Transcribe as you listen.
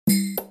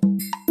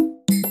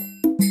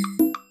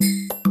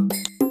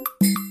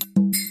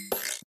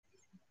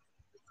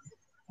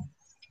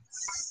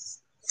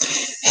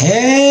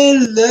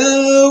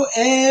Hello,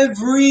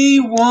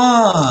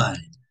 everyone.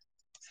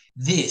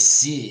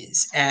 This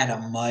is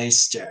Adam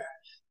Meister,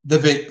 the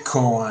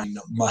Bitcoin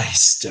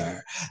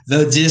Meister,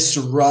 the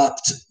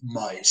Disrupt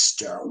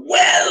Meister.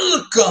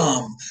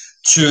 Welcome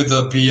to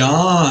the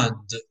Beyond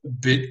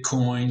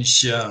Bitcoin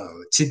Show.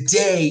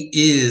 Today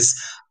is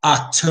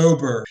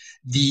October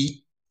the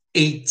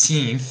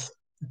 18th,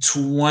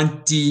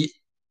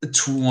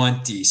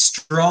 2020.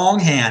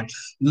 Strong hand,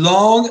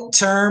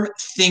 long-term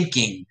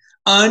thinking,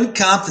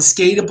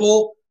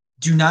 unconfiscatable,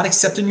 do not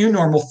accept a new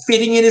normal,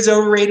 fitting in is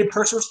overrated,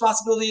 personal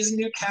responsibility is a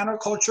new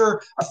counterculture,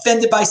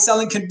 offended by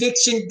selling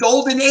conviction,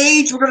 golden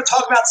age. We're going to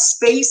talk about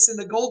space and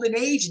the golden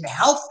age and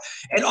health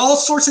and all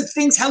sorts of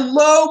things.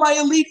 Hello, my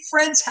elite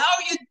friends. How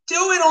are you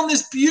doing on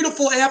this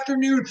beautiful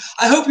afternoon?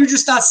 I hope you're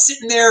just not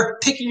sitting there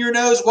picking your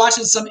nose,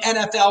 watching some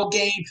NFL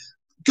game.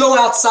 Go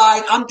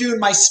outside. I'm doing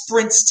my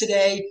sprints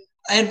today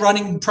and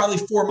running probably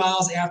 4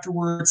 miles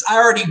afterwards. I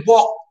already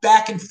walked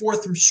back and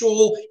forth from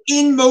shul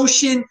in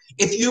motion.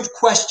 If you have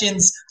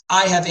questions,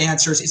 I have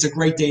answers. It's a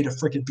great day to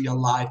freaking be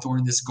alive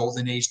during this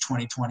golden age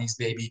 2020s,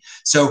 baby.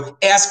 So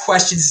ask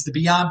questions. It's the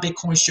Beyond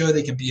Bitcoin Show.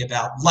 They can be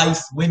about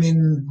life,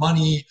 women,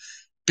 money,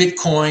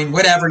 Bitcoin,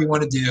 whatever you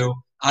want to do.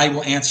 I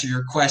will answer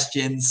your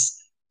questions.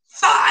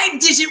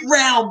 5-digit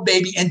round,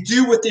 baby, and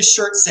do what this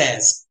shirt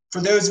says. For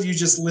those of you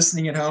just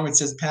listening at home, it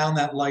says pound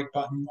that like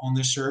button on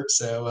this shirt.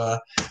 So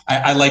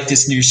I like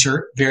this new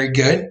shirt. Very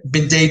good.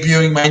 Been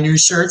debuting my new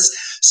shirts.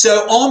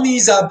 So on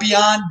these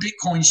Beyond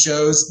Bitcoin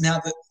shows,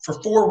 now that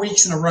for 4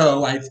 weeks in a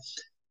row, I've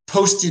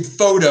posted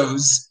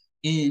photos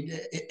in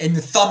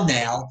the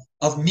thumbnail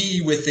of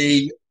me with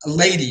a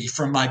lady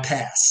from my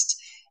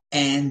past.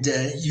 And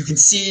you can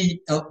see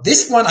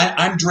this one,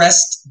 I'm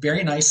dressed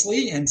very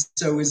nicely, and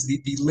so is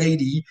the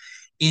lady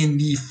in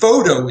the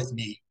photo with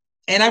me.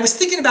 And I was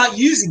thinking about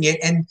using it,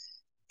 and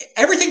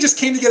everything just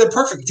came together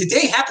perfectly.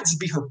 Today happens to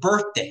be her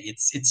birthday.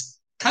 It's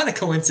kind of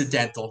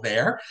coincidental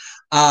there,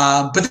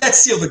 but that's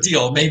still the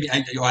deal. Maybe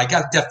I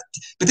got but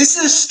this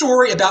is a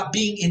story about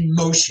being in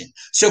motion.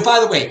 So,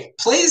 by the way,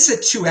 play this at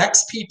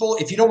 2x, people.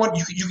 If you don't want,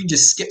 you can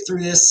just skip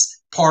through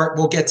this part.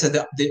 We'll get to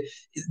the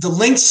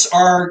links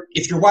are.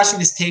 If you're watching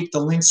this tape,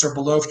 the links are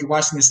below. If you're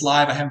watching this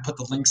live, I haven't put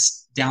the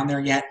links down there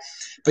yet.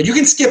 But you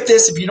can skip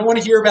this if you don't want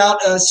to hear about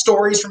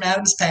stories from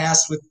Adam's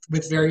past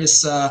with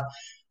various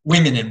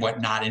women and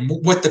whatnot, and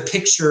what the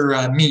picture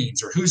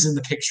means, or who's in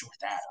the picture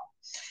with Adam.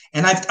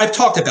 And I've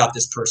talked about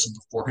this person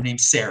before. Her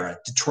name's Sarah,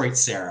 Detroit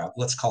Sarah.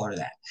 Let's call her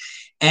that.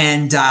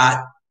 And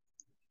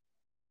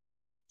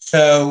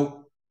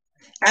so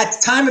at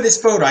the time of this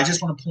photo, I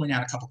just want to point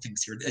out a couple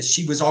things here.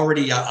 She was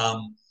already a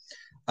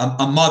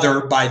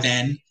mother by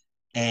then.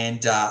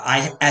 And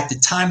at the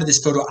time of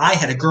this photo, I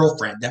had a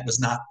girlfriend that was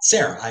not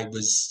Sarah. I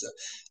was,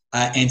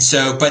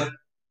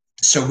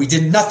 so we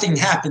did nothing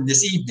happened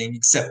this evening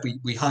except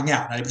we hung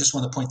out. And I just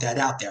want to point that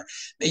out there.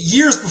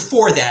 Years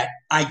before that,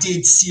 I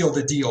did seal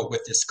the deal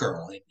with this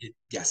girl.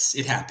 Yes,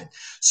 it happened.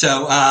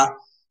 So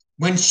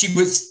when she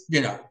was,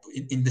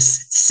 in the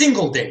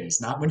single days,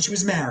 not when she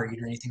was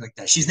married or anything like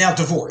that. She's now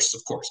divorced,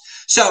 of course.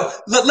 So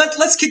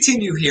let's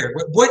continue here.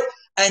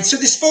 And so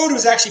this photo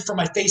is actually from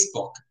my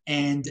Facebook,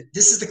 and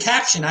this is the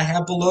caption I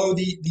have below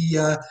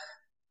the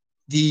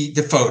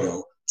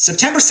photo.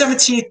 September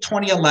 17th,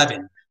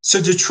 2011. So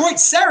Detroit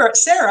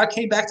Sarah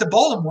came back to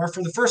Baltimore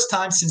for the first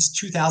time since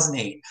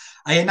 2008.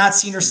 I had not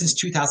seen her since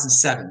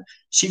 2007.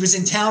 She was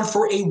in town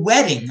for a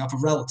wedding of a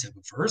relative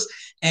of hers,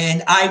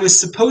 and I was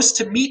supposed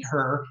to meet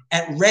her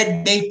at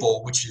Red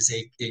Maple, which is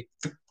a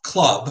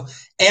club,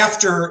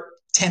 after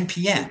 10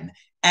 p.m.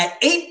 At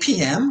 8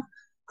 p.m.,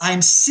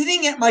 I'm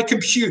sitting at my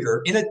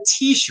computer in a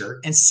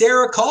t-shirt, and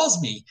Sarah calls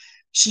me.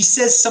 She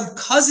says some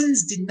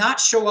cousins did not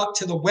show up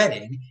to the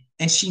wedding,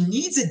 and she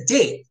needs a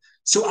date,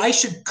 so I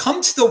should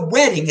come to the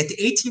wedding at the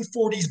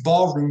 1840s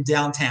ballroom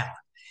downtown.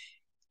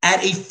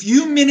 At a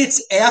few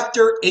minutes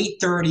after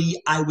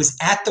 8:30, I was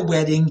at the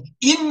wedding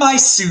in my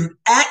suit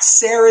at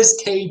Sarah's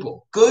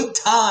table. Good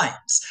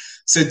times.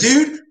 So,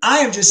 dude, I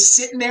am just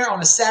sitting there on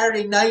a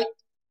Saturday night.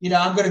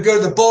 I'm going to go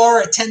to the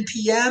bar at 10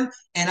 p.m.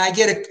 and I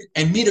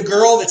meet a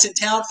girl that's in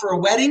town for a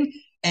wedding.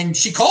 And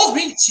she calls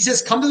me. She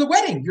says, come to the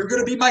wedding. You're going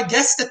to be my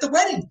guest at the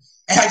wedding.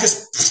 And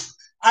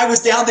I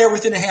was down there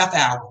within a half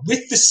hour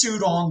with the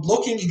suit on,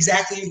 looking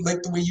exactly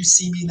like the way you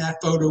see me in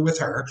that photo with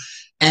her.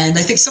 And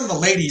I think some of the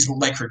ladies will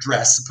like her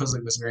dress.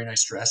 Supposedly it was a very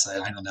nice dress. I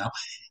don't know.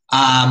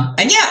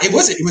 And yeah, it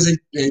was a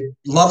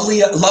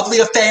lovely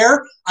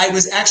affair. I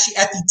was actually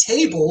at the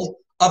table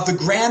of the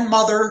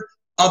grandmother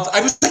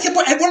I was like at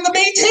one of the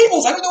main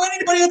tables. I don't know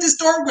anybody at this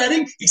darn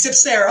wedding except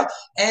Sarah,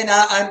 and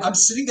I'm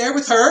sitting there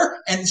with her,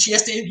 and she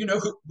has to,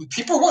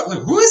 people are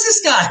who is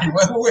this guy?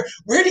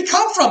 Where did he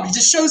come from? He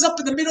just shows up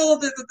in the middle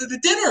of the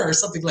dinner or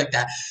something like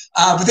that.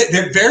 But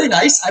they're very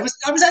nice. I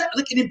was at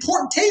like an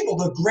important table,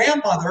 the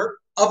grandmother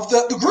of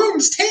the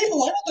groom's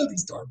table. I don't know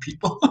these darn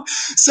people.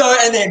 So,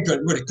 and then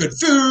good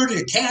food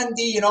and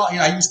candy and all.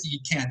 I used to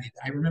eat candy.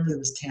 I remember there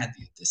was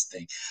candy at this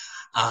thing.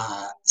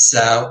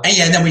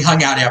 And then we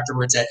hung out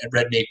afterwards at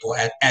Red Maple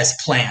as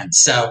planned.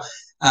 So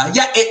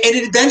Yeah,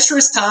 an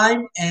adventurous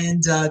time,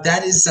 and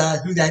that is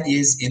who that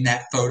is in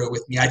that photo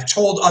with me. I've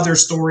told other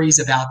stories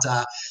about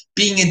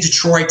being in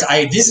Detroit.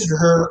 I visited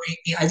her.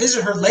 I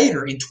visited her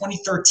later in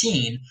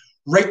 2013,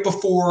 right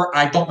before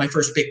I bought my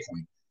first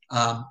Bitcoin.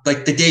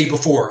 Like the day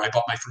before I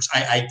bought my first.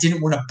 I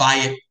didn't want to buy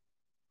it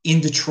in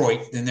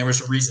Detroit, then there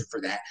was a reason for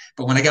that.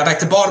 But when I got back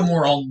to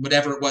Baltimore on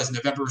whatever it was,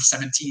 November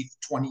 17th,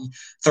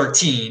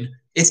 2013,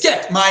 it's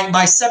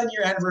my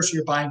 7-year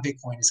anniversary of buying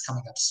Bitcoin is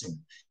coming up soon.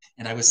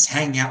 And I was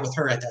hanging out with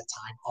her at that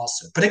time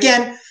also. But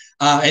again,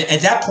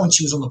 at that point,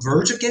 she was on the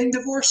verge of getting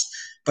divorced.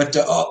 But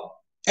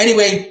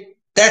anyway,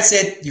 that's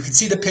it. You can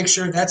see the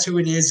picture. That's who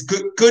it is.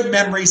 Good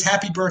memories.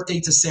 Happy birthday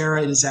to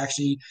Sarah. It is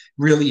actually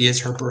really is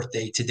her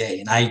birthday today.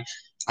 And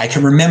I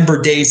can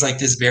remember days like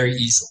this very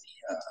easily.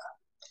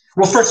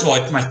 Well, first of all,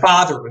 my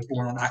father was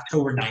born on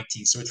October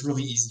 19th, so it's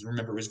really easy to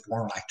remember he was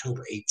born on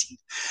October 18th.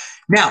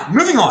 Now,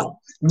 moving on.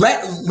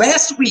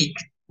 Last week,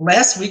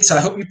 so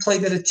I hope you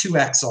played that at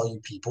 2x, all you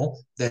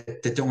people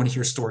that don't want to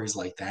hear stories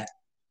like that.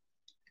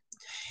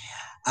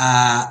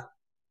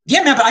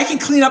 Yeah, man, but I can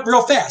clean up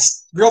real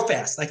fast.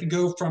 I can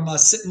go from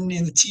sitting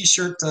in the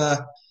T-shirt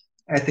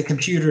at the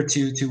computer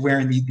to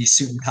wearing the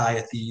suit and tie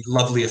at the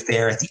lovely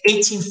affair at the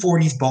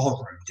 1840s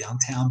ballroom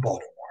downtown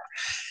Baltimore.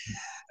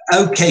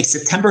 Okay,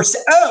 September.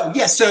 Oh,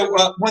 yeah. So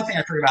one thing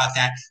I forgot about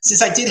that.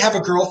 Since I did have a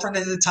girlfriend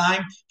at the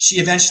time, she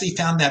eventually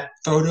found that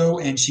photo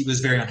and she was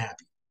very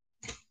unhappy.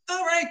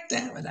 All right,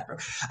 then, whatever.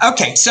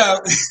 Okay,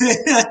 so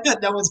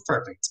no one's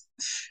perfect.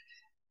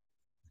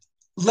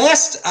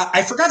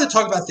 I forgot to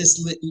talk about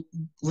this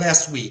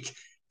last week.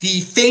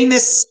 The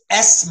famous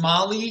S.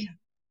 Molly,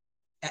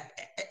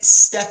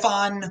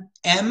 Stefan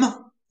M.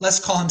 Let's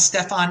call him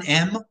Stefan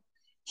M.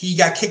 He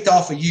got kicked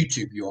off of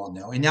YouTube, you all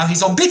know, and now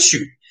he's on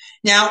BitChute.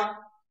 Now,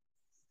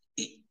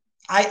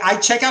 I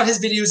check out his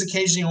videos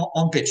occasionally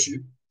on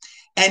BitChute,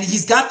 and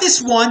he's got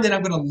this one that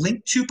I'm going to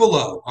link to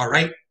below, all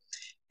right?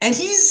 And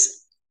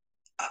he's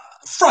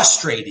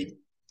frustrated,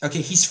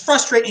 okay? He's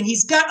frustrated, and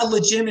he's got a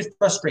legitimate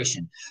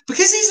frustration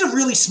because he's a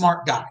really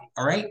smart guy,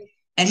 all right?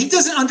 And he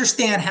doesn't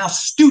understand how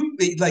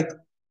stupid, like,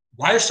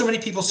 why are so many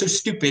people so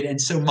stupid and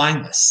so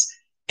mindless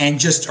and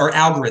just are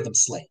algorithm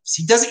slaves?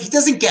 He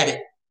doesn't get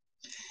it.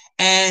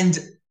 And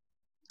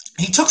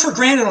he took for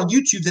granted on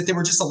YouTube that there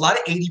were just a lot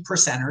of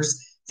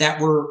 80%ers that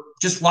were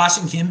just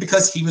watching him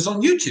because he was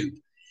on YouTube.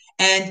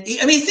 And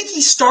I think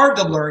he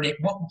started to learn it.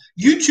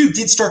 YouTube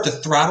did start to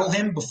throttle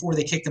him before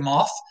they kicked him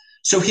off.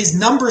 So his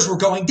numbers were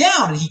going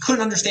down and he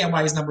couldn't understand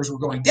why his numbers were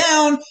going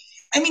down.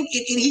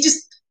 He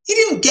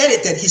didn't get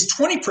it that his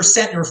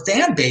 20% or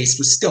fan base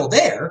was still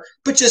there,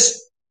 but just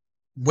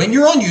when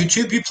you're on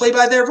YouTube, you play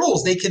by their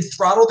rules. They can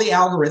throttle the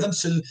algorithm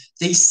so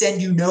they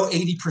send you no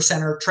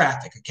 80%er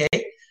traffic,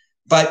 okay?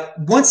 But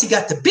once he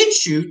got to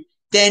BitChute,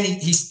 then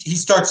he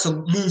starts to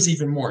lose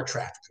even more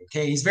traffic,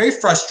 okay? He's very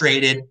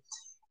frustrated.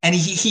 And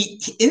he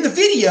in the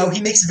video,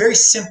 he makes a very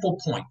simple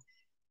point.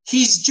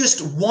 He's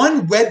just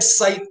one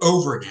website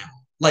over now.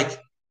 Like,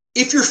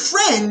 if your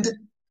friend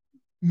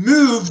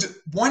moved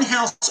one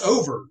house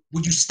over,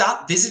 would you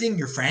stop visiting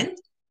your friend?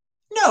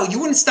 No, you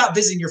wouldn't stop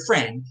visiting your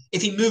friend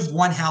if he moved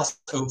one house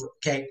over,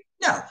 okay?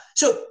 No.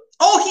 So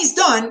all he's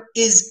done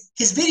is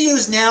his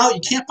videos now,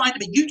 you can't find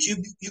them at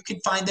YouTube, you can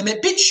find them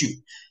at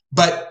BitChute.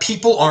 But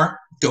people aren't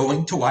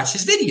going to watch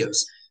his videos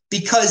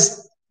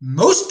because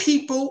most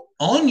people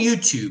on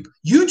YouTube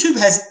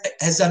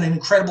has done an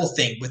incredible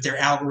thing with their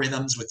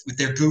algorithms, with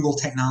their Google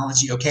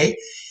technology, okay?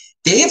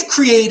 They have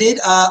created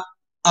a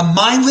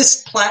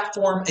mindless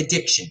platform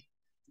addiction.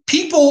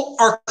 People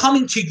are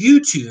coming to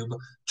YouTube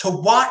to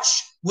watch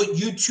what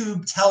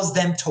YouTube tells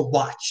them to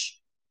watch.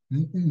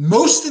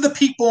 Most of the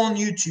people on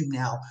YouTube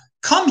now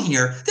come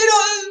here. They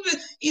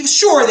don't,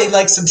 sure, they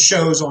like some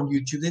shows on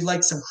YouTube. They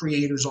like some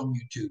creators on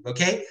YouTube,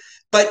 okay?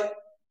 But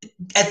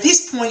at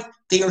this point,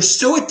 they are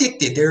so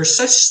addicted. They're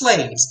such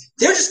slaves.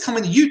 They're just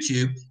coming to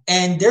YouTube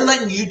and they're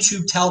letting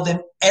YouTube tell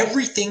them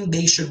everything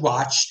they should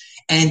watch.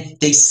 And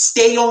they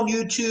stay on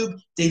YouTube.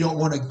 They don't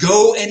want to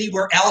go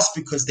anywhere else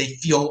because they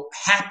feel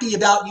happy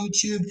about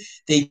YouTube.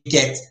 They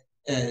get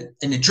an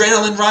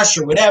adrenaline rush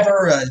or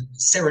whatever,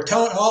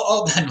 serotonin,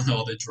 I don't know,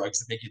 all the drugs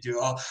that make you do,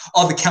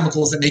 all the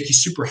chemicals that make you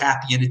super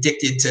happy and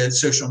addicted to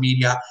social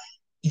media.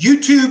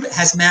 YouTube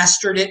has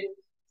mastered it.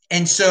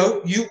 And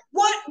so you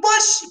watch,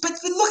 but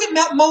look at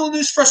Matt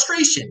Molyneux's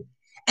frustration.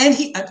 And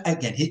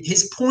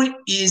his point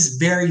is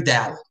very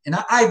valid. And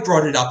I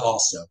brought it up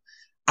also.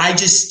 I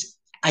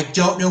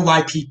don't know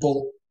why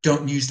people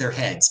don't use their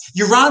heads.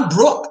 Yaron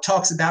Brook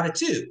talks about it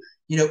too.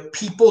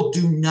 People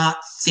do not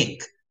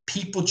think.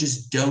 People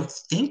just don't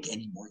think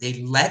anymore.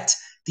 They let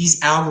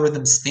these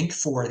algorithms think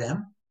for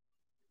them.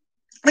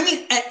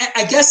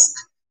 I guess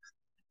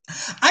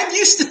I'm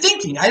used to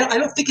thinking. I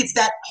don't think it's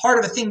that hard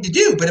of a thing to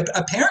do, but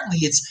apparently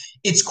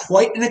it's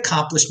quite an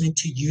accomplishment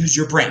to use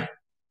your brain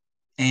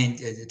and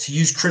to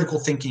use critical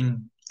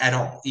thinking at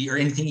all, or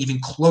anything even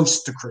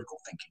close to critical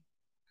thinking.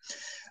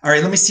 All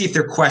right, let me see if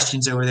there are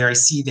questions over there. I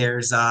see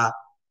there's are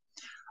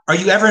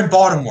you ever in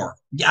Baltimore?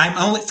 Yeah, I'm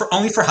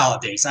only for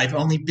holidays. I've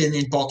only been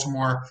in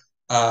Baltimore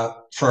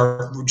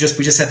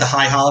we just had the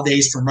high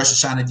holidays from Rosh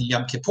Hashanah to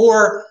Yom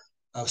Kippur,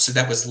 so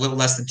that was a little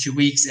less than 2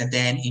 weeks, and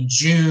then in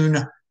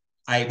June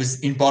I was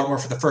in Baltimore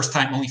for the first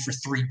time only for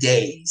 3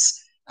 days.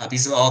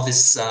 Because of all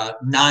this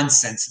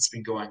nonsense that's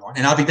been going on.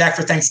 And I'll be back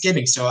for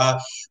Thanksgiving. So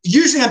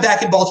usually I'm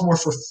back in Baltimore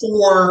for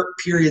 4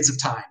 periods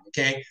of time,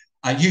 okay?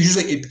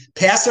 Usually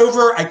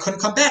Passover, I couldn't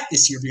come back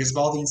this year because of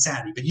all the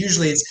insanity. But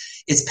usually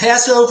it's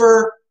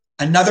Passover,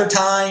 another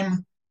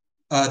time,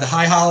 the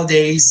high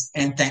holidays,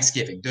 and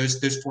Thanksgiving.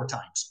 Those 4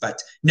 times.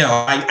 But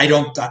no, I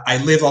don't.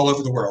 I live all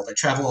over the world. I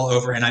travel all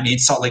over, and I'm in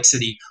Salt Lake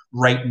City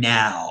right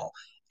now.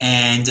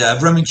 And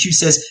Roman Q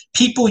says,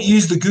 people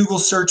use the Google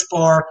search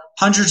bar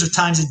hundreds of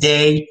times a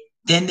day.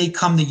 Then they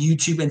come to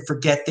YouTube and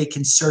forget they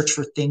can search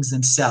for things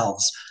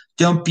themselves.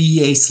 Don't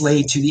be a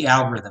slave to the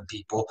algorithm,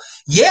 people.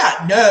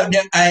 Yeah, no,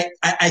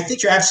 I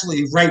think you're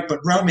absolutely right. But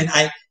Roman,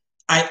 I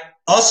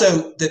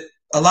also,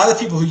 a lot of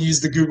people who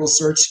use the Google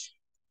search,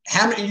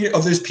 how many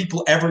of those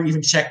people ever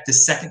even check the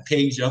second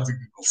page of the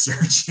Google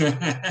search?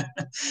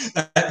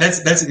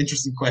 That's an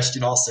interesting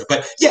question also.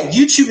 But yeah,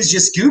 YouTube is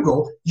just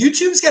Google.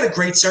 YouTube's got a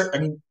great search. I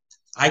mean,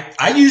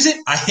 I use it.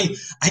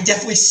 I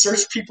definitely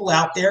search people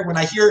out there. When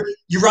I hear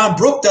Yaron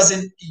Brook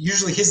doesn't,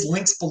 usually his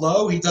links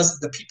below, he does,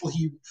 the people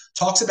he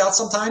talks about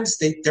sometimes,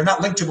 they're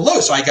not linked to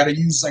below. So I got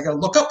to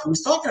look up who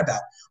he's talking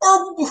about,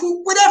 or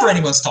whatever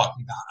anyone's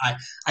talking about.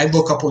 I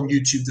look up on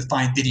YouTube to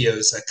find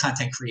videos,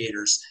 content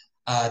creators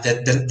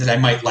that I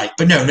might like.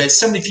 But no,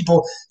 so many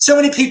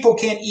people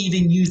can't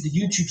even use the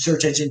YouTube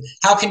search engine.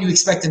 How can you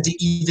expect them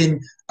to even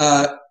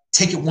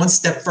take it one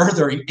step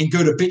further and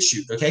go to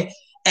BitChute? Okay,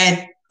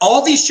 and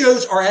all these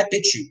shows are at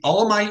BitChute.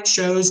 All of my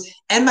shows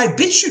and my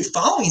BitChute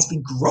following has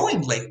been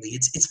growing lately.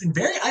 It's been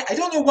very. I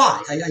don't know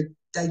why.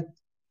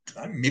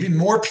 Maybe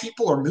more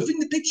people are moving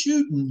to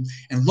BitChute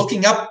and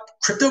looking up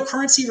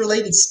cryptocurrency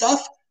related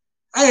stuff.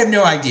 I have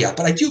no idea,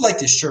 but I do like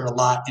this shirt a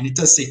lot, and it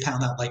does say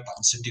pound that like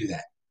button, so do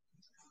that.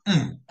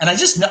 And I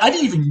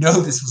didn't even know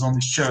this was on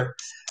the shirt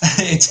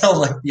until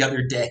like the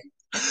other day.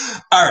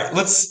 All right,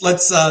 let's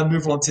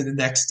move on to the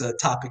next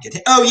topic.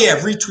 Oh yeah,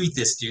 retweet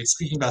this, dude.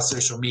 Speaking about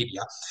social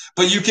media,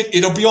 but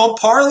it'll be on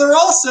Parler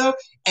also,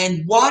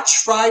 and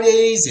watch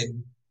Fridays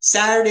and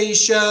Saturday's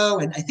show,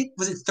 and I think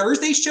was it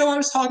Thursday's show I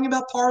was talking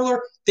about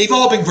Parler. They've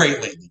all been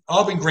great lately.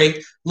 All been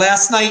great.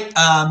 Last night,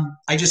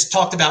 I just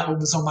talked about what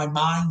was on my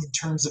mind in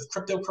terms of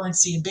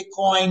cryptocurrency and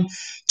Bitcoin.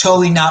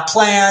 Totally not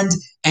planned.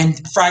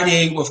 And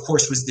Friday, of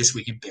course, was This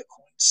Week in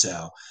Bitcoin.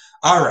 So,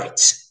 all right,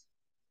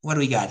 what do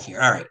we got here?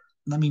 All right,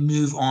 let me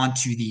move on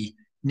to the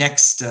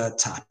next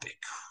topic.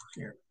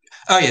 Here.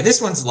 Oh yeah,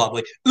 this one's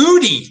lovely.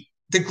 Udi,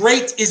 the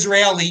great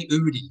Israeli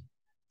Udi,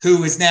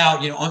 who is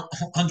now,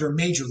 under a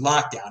major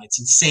lockdown. It's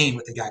insane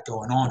what they got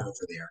going on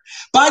over there.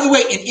 By the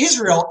way, in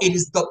Israel, it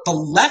is the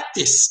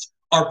leftists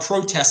are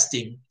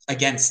protesting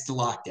against the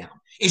lockdown.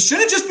 It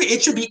shouldn't just be,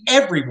 it should be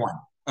everyone.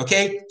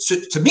 Okay, so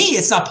to me,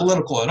 it's not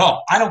political at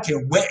all. I don't care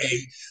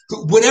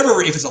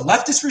whatever, if it's a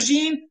leftist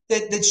regime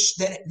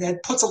that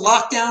puts a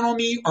lockdown on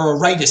me, or a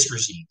rightist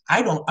regime.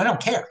 I don't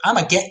care.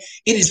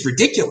 It is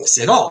ridiculous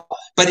at all.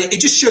 But it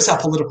just shows how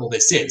political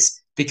this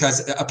is,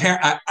 because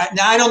apparently,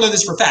 now I don't know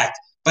this for a fact,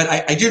 but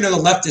I do know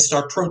the leftists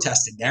are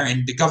protesting there,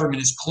 and the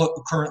government is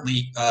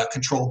currently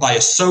controlled by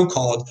a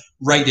so-called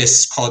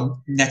rightist called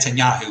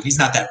Netanyahu. He's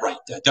not that right.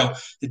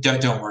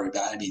 Don't worry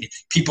about it. I mean,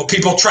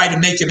 people try to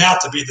make him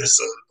out to be this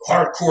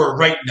hardcore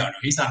right. No,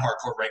 he's not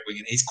hardcore right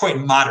wing. He's quite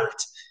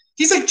moderate.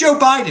 He's like Joe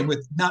Biden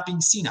with not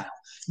being senile.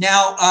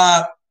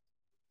 Now,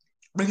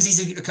 because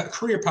he's a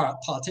career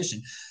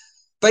politician.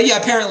 But yeah,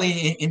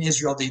 apparently in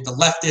Israel, the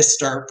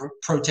leftists are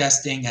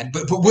protesting.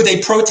 But would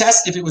they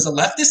protest if it was a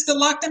leftist that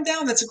locked them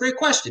down? That's a great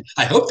question.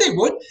 I hope they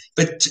would.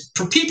 But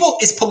for people,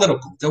 it's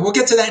political. So we'll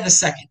get to that in a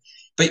second.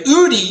 But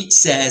Udi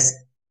says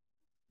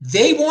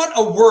they want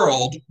a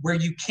world where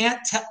you can't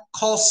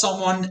call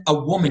someone a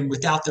woman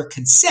without their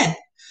consent,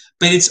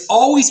 but it's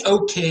always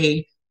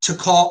okay to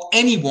call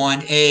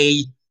anyone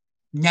a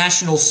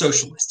National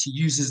Socialist. He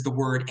uses the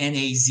word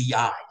Nazi.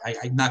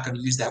 I'm not going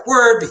to use that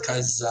word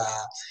because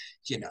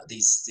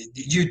these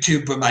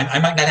YouTube, I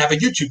might not have a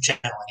YouTube channel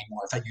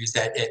anymore if I use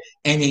that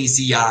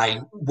Nazi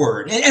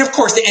word. And of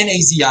course, the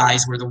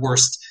Nazis were the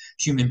worst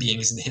human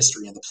beings in the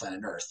history of the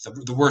planet Earth,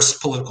 the worst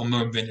political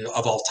movement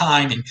of all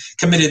time, and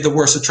committed the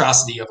worst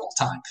atrocity of all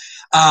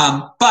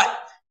time. But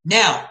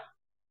now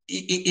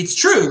it's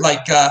true,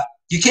 like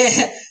you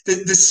can't.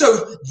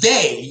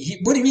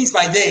 What he means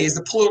by they is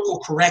the political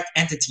correct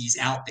entities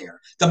out there,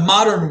 the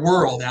modern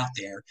world out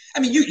there. I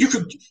mean,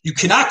 you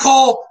cannot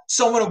call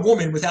someone a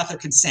woman without their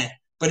consent,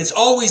 but it's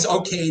always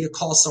okay to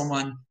call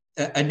someone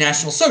a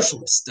National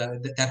Socialist,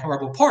 that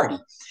horrible party.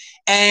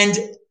 And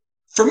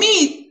for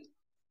me,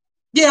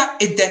 yeah,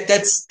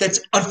 that's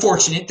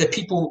unfortunate that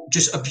people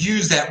just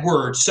abuse that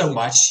word so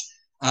much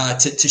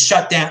to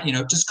shut down.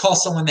 Just call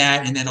someone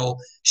that, and then it'll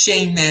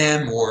shame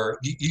them, or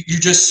you're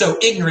just so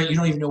ignorant you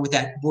don't even know what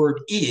that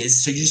word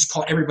is, so you just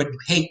call everybody who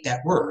hate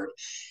that word.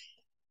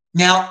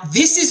 Now,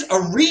 this is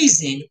a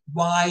reason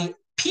why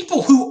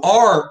people who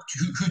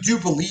do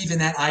believe in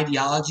that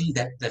ideology,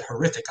 that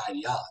horrific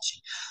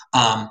ideology,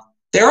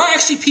 there are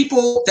actually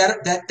people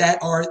that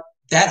are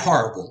that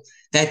horrible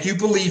that do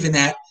believe in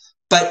that,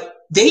 but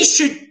they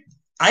should.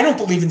 I don't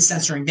believe in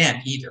censoring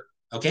them either.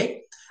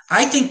 Okay,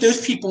 I think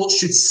those people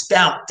should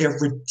spout their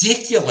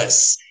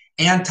ridiculous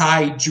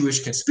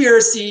anti-Jewish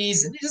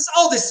conspiracies and just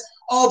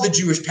all the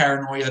Jewish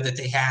paranoia that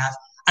they have.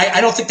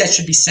 I don't think that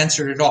should be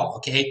censored at all.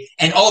 Okay,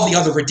 and all the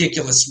other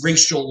ridiculous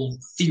racial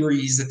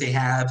theories that they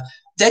have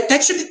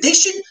that should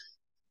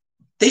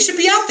they should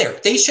be out there.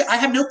 They should. I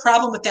have no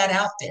problem with that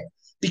out there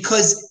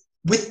because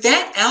with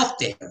that out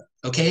there,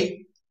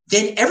 okay,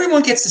 then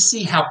everyone gets to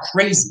see how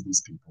crazy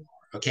these people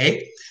are.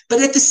 Okay,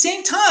 but at the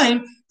same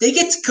time, they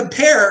get to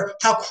compare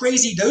how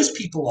crazy those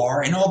people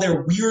are and all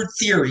their weird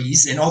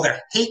theories and all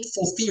their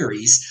hateful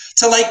theories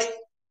to like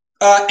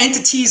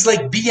entities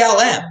like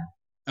BLM,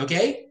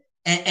 okay,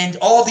 and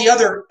all the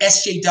other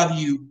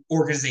SJW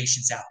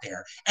organizations out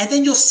there, and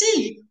then you'll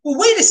see. Well,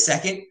 wait a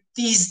second.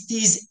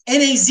 These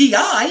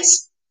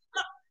NAZIs,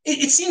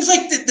 it seems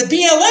like the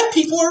BLM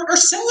people are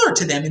similar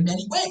to them in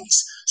many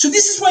ways. So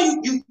this is why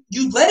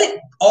you let it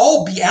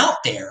all be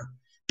out there,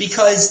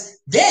 because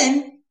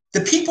then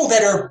the people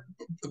that are,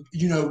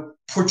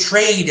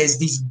 portrayed as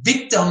these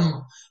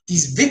victim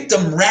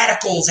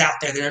radicals out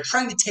there that are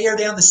trying to tear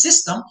down the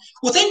system,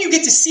 well, then you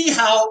get to see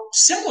how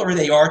similar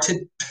they are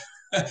to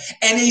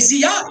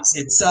NAZIs.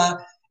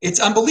 It's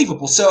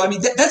unbelievable. So I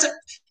mean, that's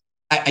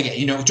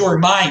during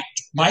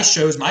my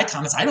shows, my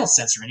comments, I don't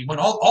censor anyone.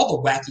 All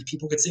the wacky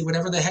people could say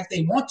whatever the heck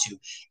they want to,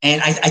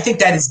 and I think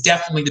that is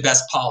definitely the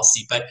best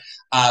policy. But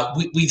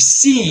we've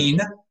seen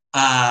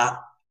that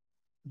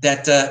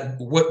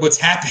what's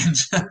happened.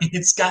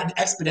 It's gotten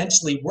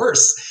exponentially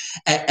worse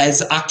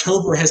as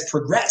October has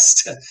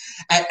progressed,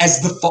 as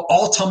the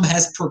autumn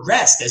has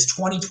progressed, as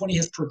 2020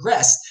 has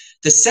progressed.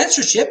 The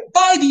censorship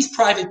by these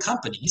private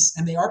companies,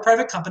 and they are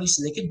private companies,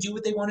 so they can do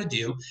what they want to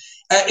do.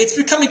 It's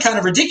becoming kind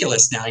of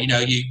ridiculous now.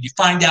 You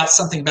find out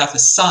something about the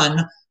son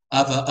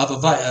of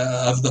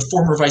the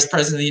former vice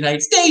president of the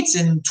United States,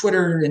 and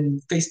Twitter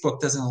and Facebook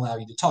doesn't allow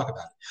you to talk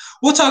about it.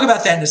 We'll talk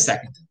about that in a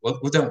second. Well,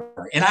 don't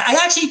worry. And I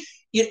actually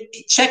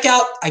check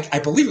out. I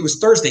believe it was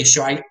Thursday's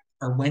show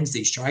or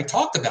Wednesday's show. I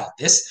talked about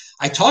this.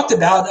 I talked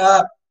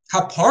about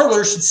how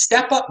Parler should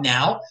step up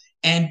now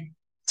and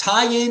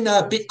tie in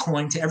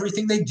Bitcoin to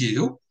everything they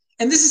do.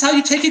 And this is how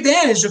you take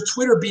advantage of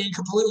Twitter being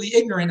completely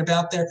ignorant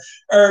about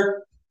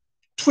or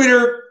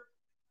Twitter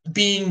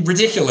being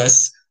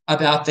ridiculous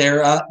about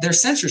their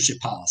censorship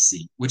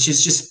policy, which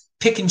is just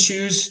pick and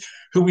choose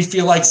who we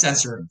feel like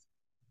censoring.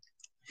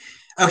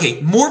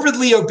 Okay,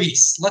 morbidly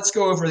obese. Let's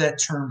go over that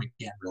term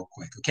again real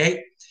quick,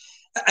 okay?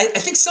 I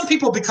think some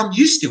people become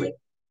used to it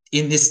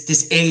in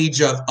this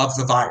age of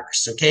the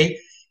virus, okay?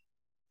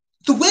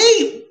 The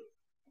way,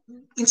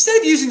 instead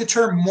of using the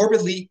term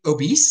morbidly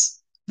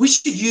obese, we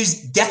should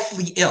use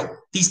deathly ill.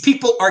 These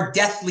people are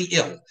deathly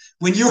ill.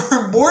 When you're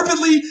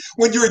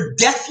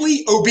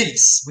deathly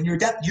obese,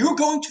 you're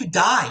going to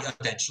die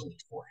eventually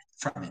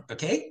from it,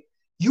 okay?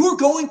 You are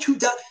going to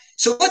die.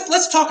 So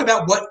let's talk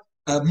about what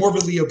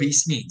morbidly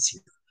obese means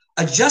here.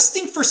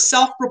 Adjusting for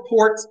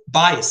self-report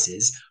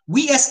biases,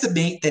 we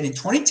estimate that in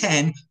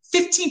 2010,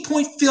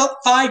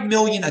 15.5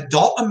 million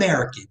adult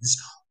Americans,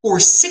 or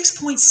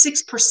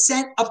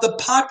 6.6% of the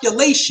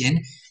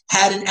population,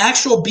 had an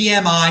actual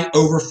BMI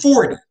over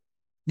 40.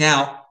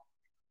 Now,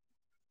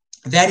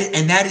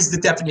 that is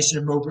the definition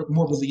of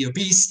morbidly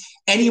obese.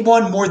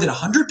 Anyone more than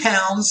 100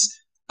 pounds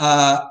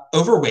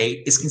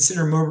overweight is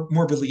considered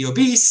morbidly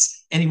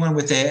obese. Anyone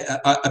with a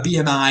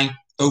BMI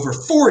over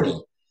 40.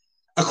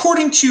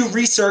 According to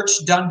research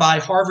done by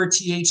Harvard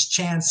T.H.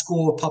 Chan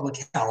School of Public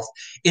Health,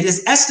 it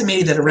is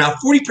estimated that around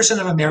 40%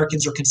 of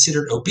Americans are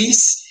considered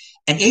obese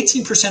and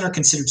 18% are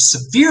considered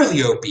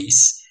severely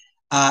obese.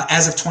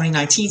 As of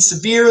 2019,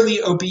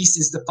 severely obese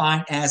is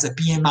defined as a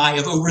BMI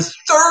of over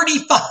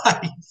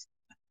 35.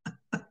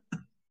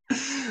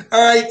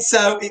 All right,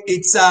 so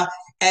it's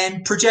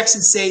and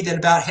projections say that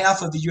about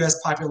half of the U.S.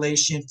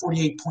 population,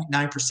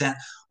 48.9%,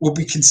 will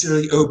be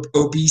considered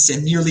obese,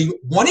 and nearly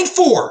 1 in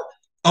 4,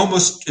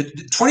 almost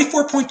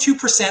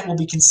 24.2%, will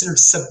be considered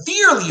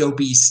severely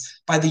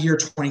obese by the year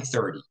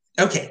 2030.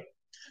 Okay,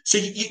 so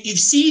you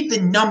see the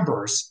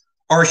numbers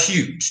are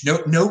huge. No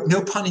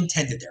pun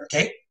intended there.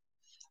 Okay,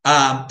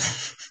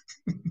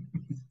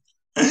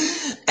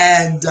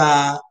 and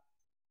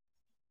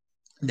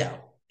no,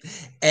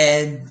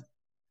 and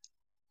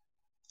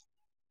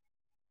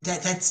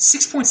that's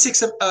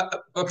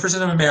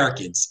 6.6% of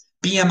Americans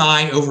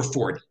BMI over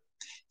 40.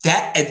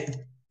 That at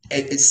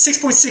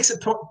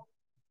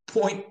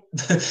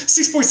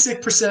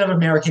 6.6% of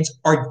Americans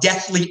are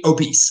deathly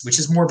obese, which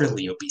is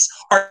morbidly obese,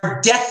 are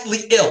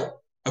deathly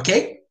ill.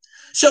 Okay,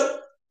 so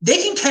they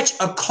can catch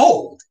a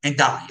cold and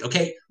die.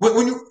 Okay,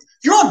 when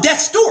you're on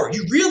death's door,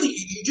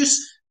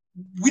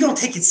 we don't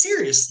take it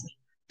seriously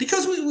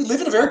because we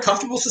live in a very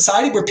comfortable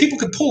society where people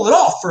can pull it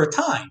off for a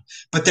time,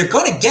 but they're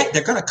going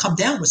to come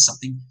down with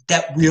something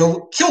that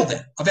will kill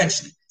them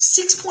eventually.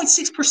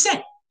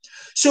 6.6%.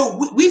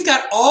 So we've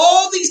got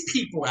all these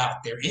people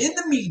out there in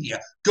the media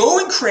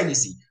going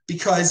crazy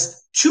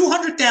because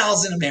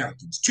 200,000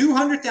 Americans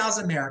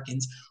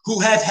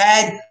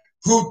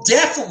who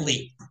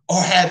definitely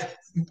or have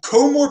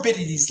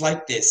comorbidities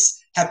like this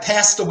have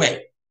passed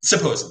away,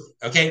 supposedly.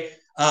 Okay.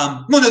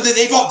 Well, no,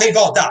 they've all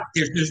died.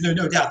 There's no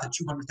doubt that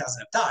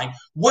 200,000 have died.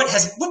 What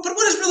has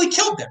really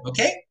killed them?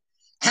 Okay.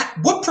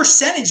 What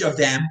percentage of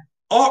them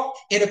are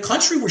in a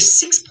country where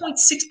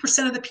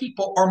 6.6% of the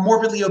people are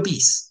morbidly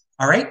obese?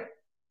 All right.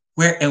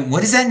 And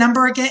what is that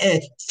number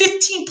again?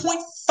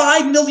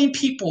 15.5 million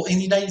people in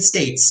the United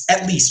States,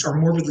 at least, are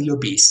morbidly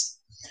obese.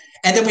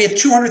 And then we have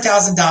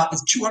 200,000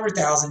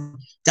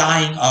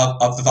 dying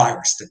of the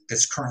virus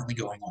that's currently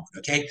going on.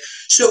 Okay.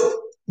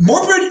 So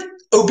morbid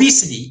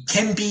obesity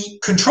can be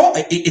controlled.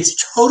 It's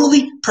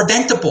totally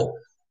preventable.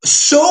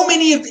 So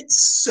many of the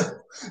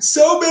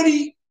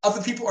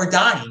people are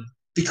dying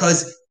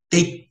because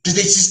they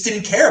just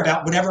didn't care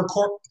about whatever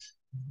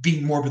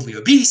being morbidly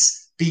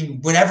obese,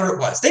 being whatever it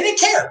was. They didn't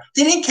care.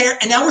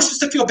 And now we're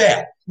supposed to feel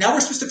bad. Now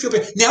we're supposed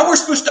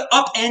to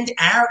upend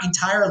our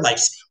entire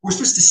lives. We're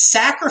supposed to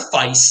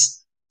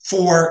sacrifice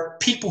for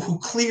people who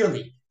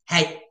clearly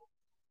had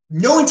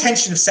no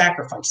intention of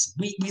sacrificing.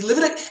 We live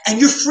in it,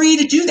 and you're free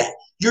to do that.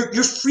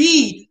 You're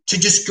free to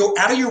just go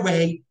out of your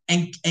way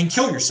and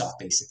kill yourself,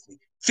 basically.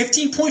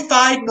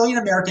 15.5 million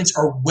Americans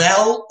are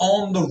well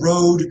on the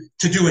road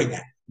to doing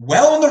that.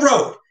 Well on the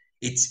road.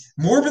 It's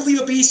morbidly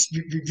obese.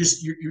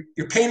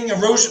 You're painting a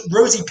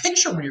rosy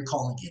picture when you're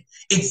calling it.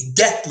 It's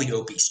deathly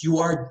obese. You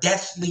are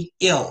deathly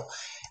ill.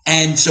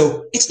 And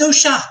so it's no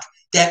shock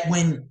that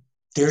when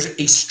there's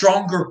a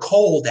stronger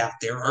cold out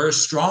there or a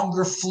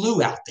stronger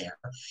flu out there,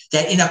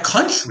 that in a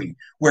country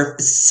where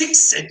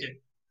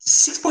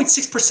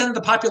 6.6% of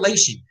the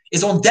population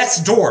is on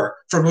death's door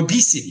from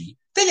obesity,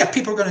 then yeah,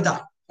 people are going to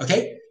die.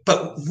 Okay.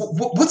 But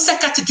what's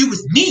that got to do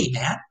with me,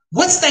 man?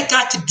 What's that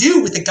got to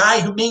do with the guy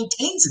who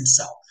maintains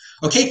himself?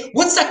 Okay,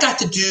 what's that got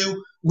to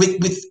do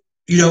with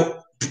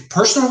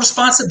personal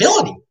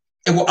responsibility?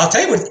 And well, I'll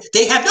tell you what,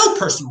 they have no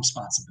personal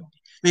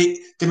responsibility.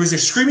 There was a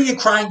screaming and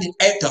crying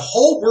that the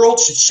whole world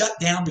should shut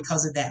down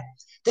because of that.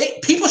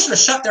 People should have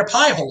shut their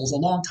pie holes a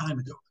long time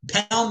ago.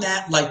 Pound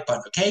that like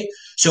button, okay?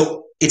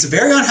 So it's a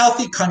very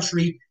unhealthy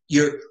country.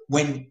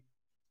 When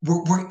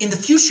we're in the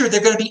future,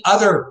 there are going to be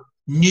other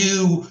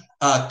new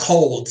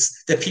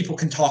colds that people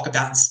can talk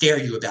about and scare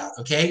you about,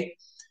 okay?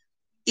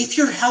 If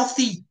you're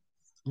healthy,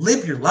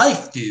 live your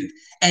life, dude.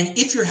 And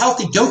if you're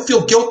healthy, don't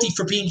feel guilty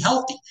for being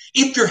healthy.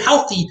 If you're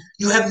healthy,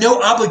 you have no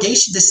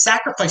obligation to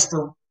sacrifice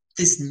for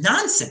this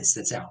nonsense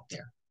that's out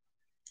there.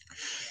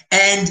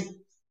 And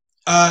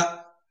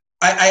I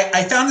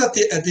found out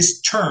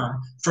this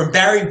term from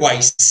Barry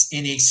Weiss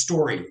in a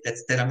story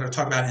that I'm going to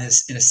talk about in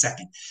a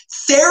second.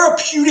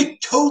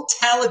 Therapeutic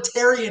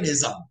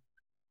totalitarianism.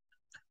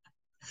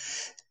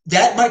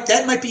 That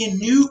might be a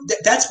new.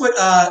 That's what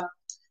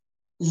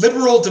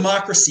liberal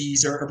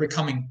democracies are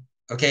becoming.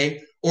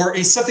 Okay, or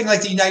is something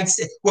like the United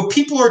States. What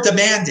people are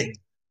demanding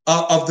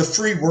of the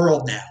free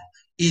world now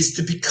is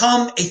to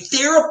become a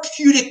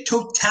therapeutic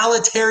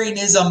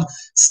totalitarianism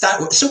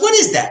style. So what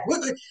is that?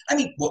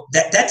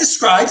 That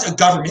describes a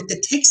government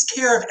that takes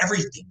care of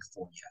everything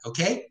for you.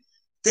 Okay,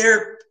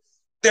 they're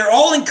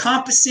all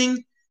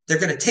encompassing. They're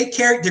going to take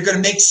care. They're going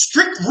to make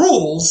strict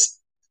rules,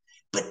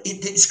 but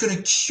it's going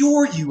to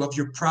cure you of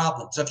your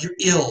problems, of your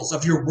ills,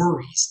 of your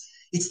worries.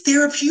 It's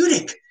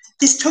therapeutic.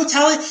 This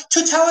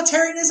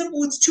totalitarianism,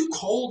 it's too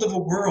cold of a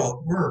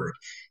word.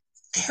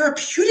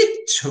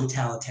 Therapeutic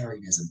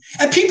totalitarianism.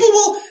 And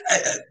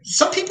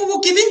some people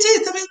will give into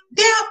it. I mean,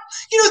 yeah,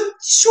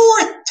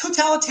 sure,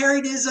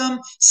 totalitarianism,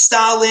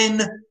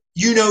 Stalin,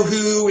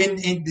 you-know-who, and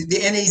the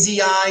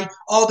NAZI,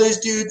 all those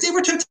dudes, they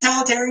were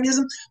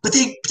totalitarianism, but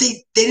they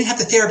didn't have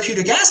the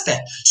therapeutic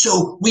aspect.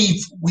 So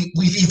we've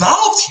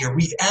evolved here.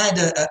 We've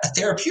added a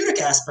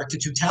therapeutic aspect to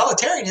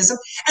totalitarianism,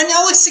 and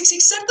now it's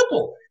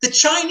acceptable. The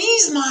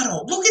Chinese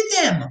model, look at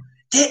them.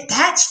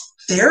 That's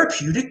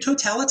therapeutic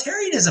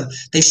totalitarianism.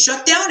 They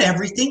shut down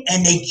everything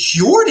and they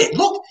cured it.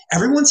 Look,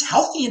 everyone's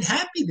healthy and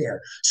happy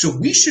there. So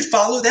we should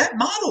follow that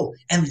model.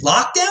 And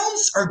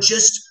lockdowns are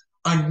just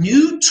a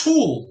new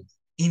tool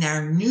in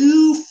our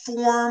new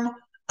form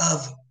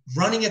of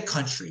running a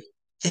country.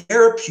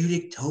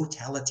 Therapeutic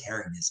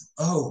totalitarianism.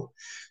 Oh,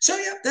 so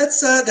yeah,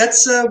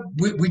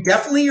 we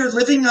definitely are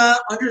living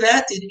under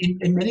that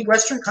in many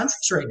Western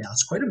countries right now.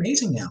 It's quite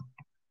amazing now.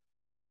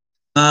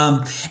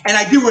 And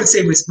I do want to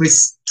say with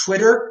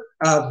Twitter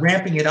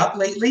ramping it up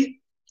lately,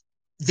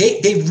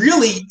 they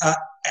really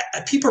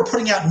people are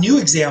putting out new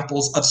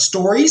examples of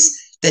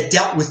stories that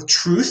dealt with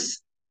truth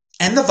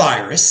and the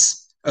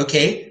virus.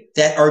 Okay.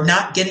 That are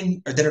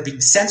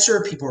being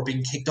censored. People are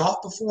being kicked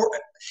off before.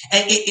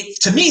 And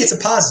to me, it's a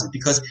positive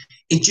because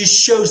it just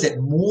shows that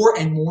more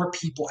and more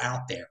people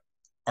out there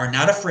are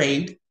not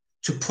afraid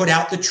to put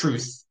out the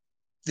truth,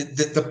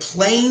 the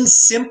plain,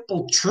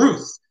 simple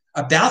truth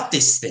about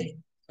this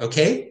thing,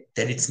 okay?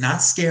 That it's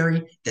not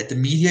scary, that the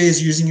media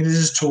is using it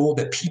as a tool,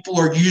 that people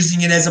are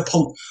using it as a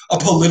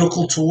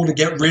political tool to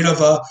get rid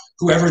of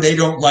whoever they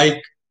don't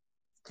like.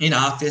 in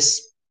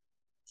office.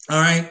 All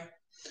right.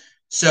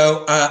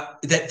 So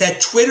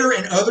that Twitter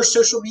and other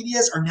social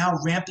medias are now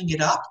ramping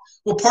it up.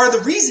 Well, part of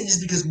the reason is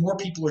because more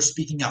people are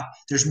speaking up.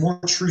 There's more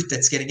truth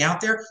that's getting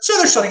out there, so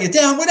they're shutting it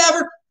down.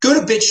 Whatever. Go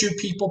to BitChute,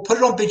 people. Put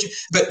it on BitChute.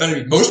 But I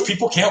mean, most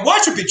people can't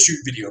watch a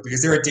BitChute video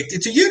because they're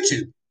addicted to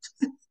YouTube.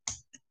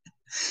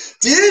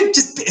 Dude,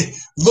 just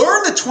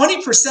learn the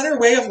 20%er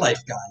way of life,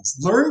 guys.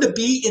 Learn to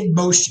be in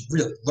motion.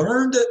 Really,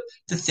 learn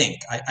to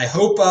think. I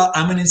hope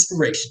I'm an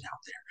inspiration out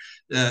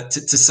there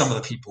to some of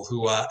the people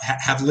who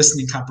have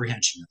listening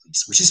comprehension, at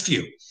least, which is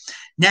few.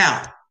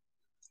 Now,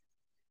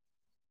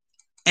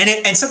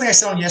 and something I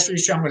said on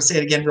yesterday's show, I'm going to say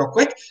it again real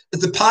quick.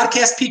 The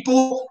podcast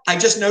people, I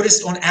just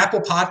noticed on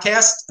Apple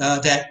Podcast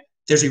that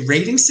there's a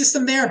rating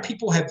system there, and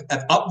people have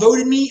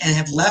upvoted me and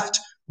have left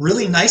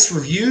really nice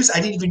reviews.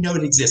 I didn't even know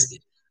it existed.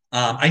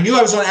 I knew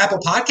I was on Apple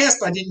Podcast,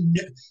 but I didn't.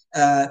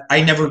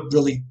 I never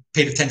really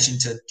paid attention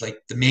to like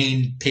the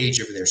main page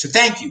over there. So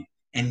thank you,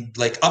 and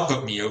like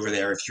upvote me over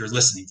there if you're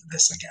listening to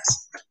this, I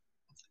guess.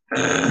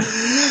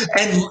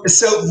 And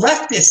so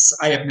leftists,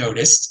 I have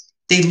noticed,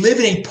 they live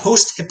in a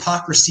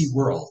post-hypocrisy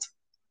world.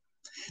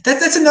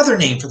 That's another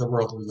name for the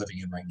world we're living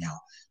in right now.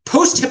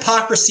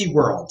 Post-hypocrisy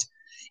world.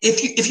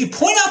 If you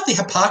point out the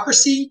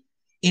hypocrisy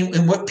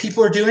in what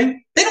people are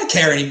doing, they don't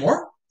care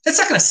anymore. That's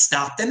not going to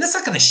stop them. That's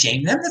not going to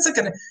shame them. That's not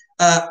going to,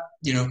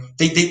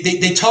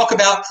 they talk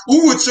about,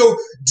 it's so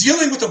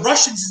dealing with the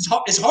Russians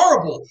is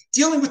horrible.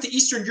 Dealing with the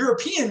Eastern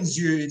Europeans,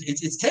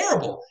 it's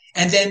terrible.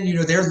 And then,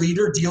 their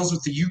leader deals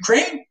with the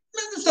Ukraine.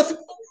 There's nothing,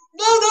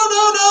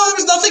 no.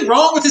 There's nothing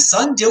wrong with his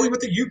son dealing with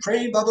the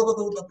Ukraine, blah, blah, blah,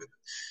 blah, blah.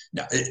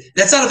 No,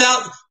 that's not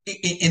about,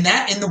 in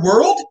the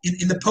world,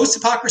 in the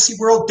post-hypocrisy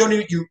world,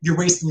 you're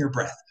wasting your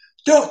breath.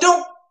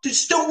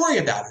 Just don't worry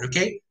about it,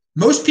 okay?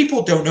 Most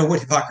people don't know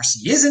what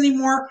hypocrisy is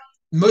anymore.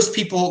 Most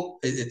people,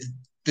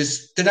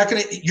 you're not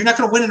going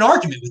to win an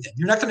argument with them.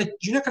 You're not going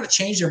to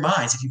change their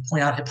minds if you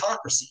point out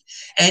hypocrisy.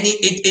 And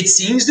it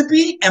seems to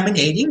be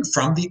emanating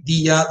from the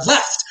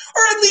left,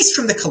 or at least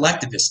from the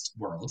collectivist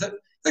world,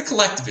 the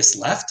collectivist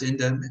left,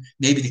 and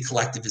maybe the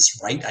collectivist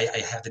right.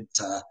 I haven't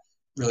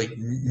really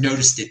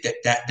noticed it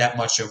that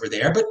much over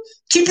there, but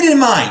keep it in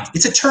mind.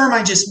 It's a term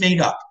I just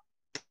made up.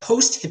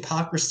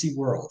 Post-hypocrisy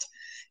world.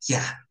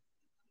 Yeah,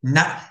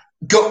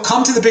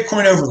 come to the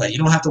Bitcoin overlay. You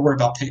don't have to worry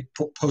about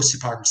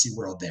post-hypocrisy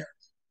world there.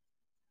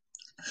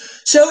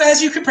 So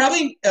as you could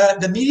probably,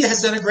 the media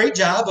has done a great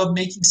job of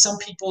making some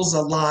people's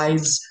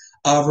lives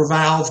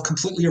revolve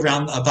completely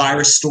around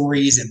virus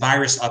stories and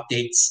virus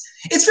updates.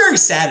 It's very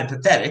sad and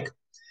pathetic,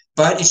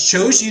 but it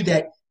shows you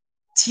that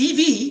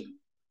TV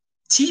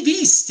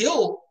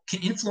still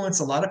can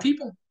influence a lot of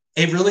people.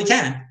 It really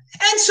can.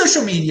 And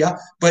social media,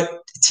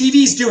 but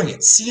TV is doing it.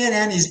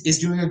 CNN is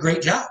doing a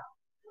great job.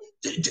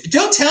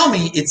 Don't tell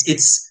me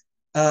it's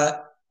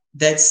that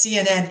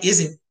CNN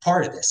isn't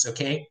part of this,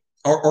 okay?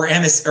 Or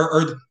MS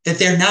or that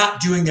they're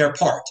not doing their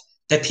part.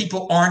 That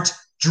people aren't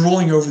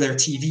drooling over their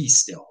TV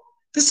still.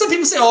 Because some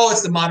people say,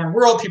 it's the modern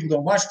world. People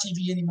don't watch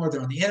TV anymore.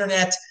 They're on the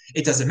internet.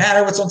 It doesn't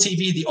matter what's on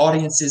TV. The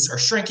audiences are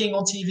shrinking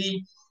on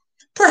TV.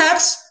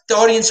 Perhaps the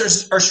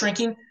audiences are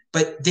shrinking,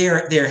 but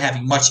they're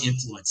having much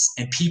influence.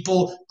 And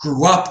people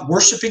grew up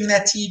worshiping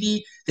that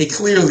TV. They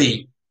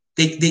clearly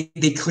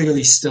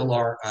still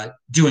are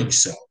doing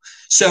so.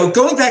 So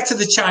going back to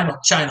the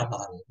China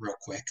model real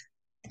quick,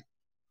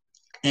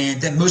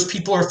 and that most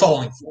people are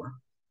falling for.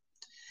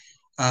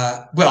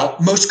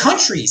 Most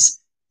countries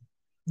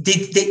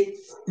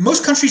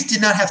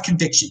did not have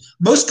conviction.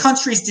 Most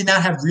countries did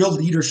not have real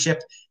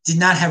leadership, did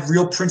not have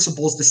real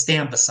principles to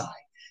stand beside.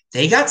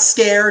 They got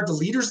scared. The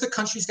leaders of the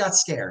countries got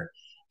scared.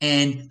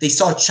 And they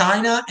saw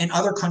China and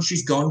other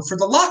countries going for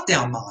the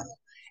lockdown model.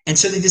 And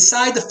so they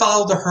decided to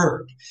follow the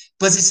herd.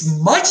 But it's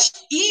much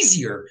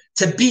easier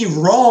to be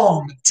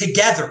wrong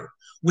together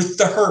with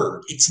the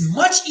herd. It's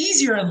much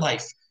easier in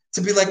life to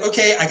be like,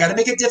 okay, I got to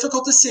make a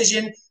difficult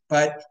decision,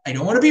 but I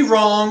don't want to be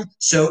wrong.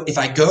 So if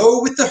I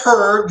go with the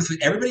herd, with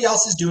what everybody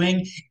else is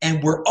doing,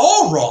 and we're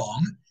all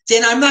wrong,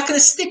 then I'm not going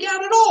to stick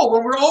out at all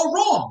when we're all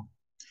wrong.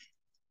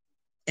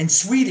 And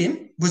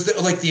Sweden was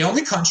the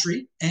only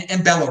country,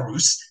 and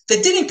Belarus,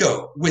 that didn't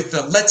go with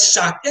the let's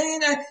shock.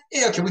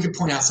 Okay, we can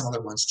point out some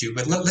other ones too,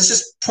 but let's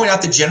just point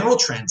out the general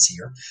trends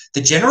here.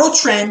 The general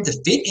trend to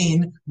fit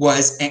in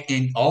was,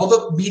 and all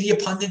the media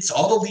pundits,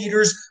 all the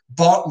leaders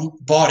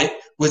bought it,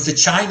 was the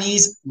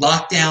Chinese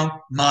lockdown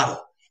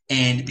model.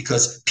 And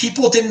because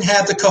people didn't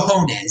have the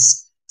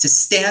cojones to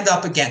stand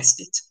up against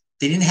it,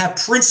 they didn't have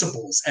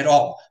principles at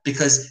all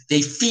because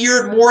they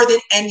feared more than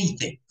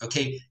anything,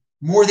 okay?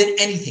 More than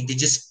anything, they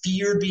just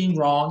feared being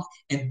wrong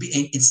and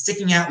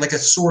sticking out like a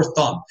sore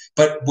thumb.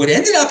 But what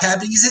ended up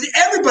happening is that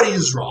everybody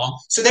is wrong,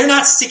 so they're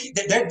not sticking.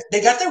 They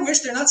got their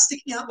wish. They're not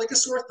sticking out like a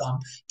sore thumb.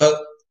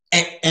 But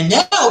and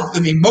now, I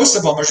mean, most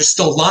of them are just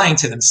still lying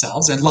to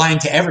themselves and lying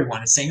to everyone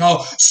and saying,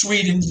 "Oh,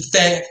 Sweden,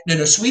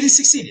 Sweden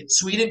succeeded.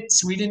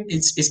 Sweden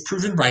is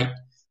proven right.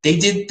 They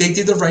did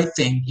the right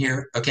thing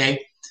here."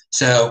 Okay,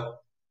 so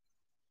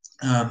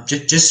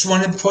just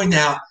wanted to point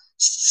out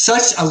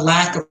such a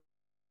lack of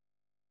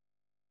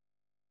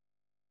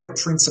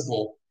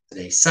principle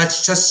today.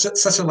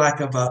 Such a lack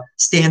of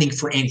standing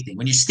for anything.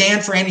 When you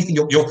stand for anything,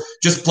 you'll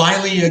just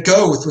blindly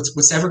go with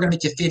what's ever going to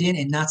make you fit in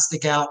and not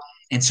stick out,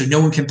 and so no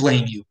one can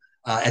blame you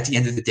at the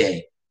end of the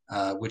day,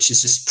 which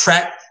is just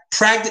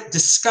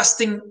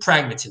disgusting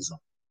pragmatism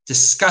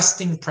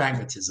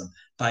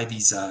by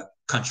these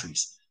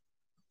countries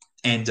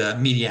and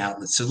media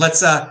outlets. So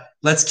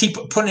let's keep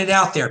putting it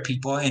out there,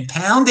 people, and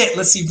pound it.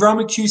 Let's see.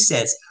 Roman Q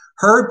says,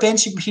 heard Ben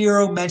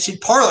Shapiro mention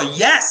Parler.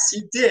 Yes,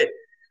 he did.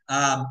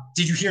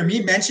 Did you hear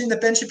me mention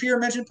that Ben Shapiro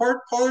mentioned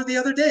Parler the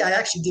other day? I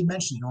actually did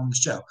mention it on the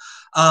show.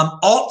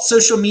 Alt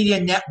social media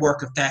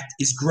network effect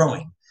is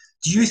growing.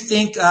 Do you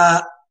think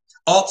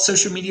alt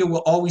social media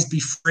will always be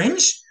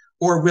fringe,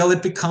 or will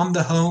it become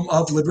the home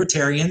of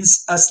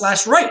libertarians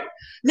 / right?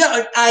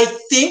 No, I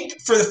think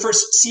for the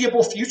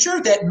foreseeable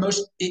future that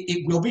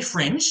it will be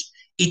fringe.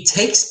 It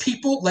takes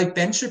people like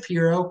Ben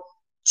Shapiro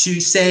to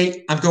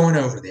say, I'm going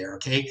over there,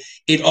 okay?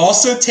 It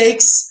also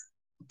takes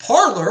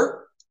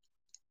Parler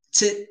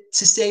to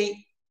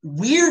say,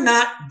 we're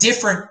not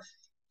different.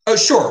 Oh,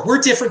 sure,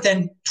 we're different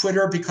than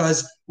Twitter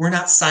because we're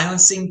not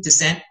silencing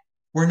dissent.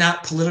 We're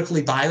not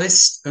politically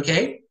biased,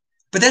 okay?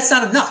 But that's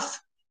not enough.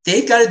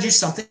 They've got to do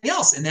something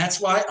else. And that's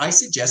why I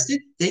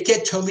suggested they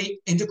get totally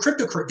into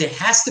cryptocurrency. There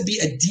has to be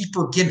a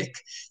deeper gimmick.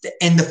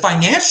 And the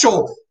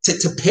financial,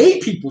 to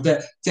pay people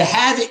to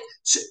have it.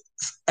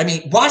 I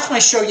mean, watch my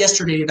show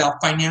yesterday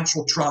about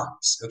financial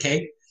tribes,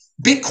 okay?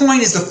 Bitcoin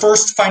is the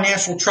first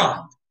financial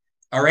tribe,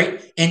 all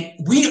right? And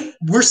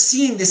we're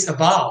seeing this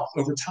evolve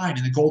over time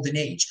in the golden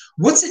age.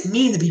 What's it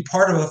mean to be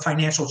part of a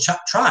financial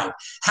tribe?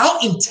 How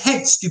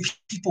intense do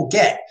people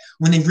get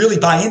when they really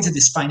buy into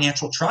this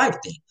financial tribe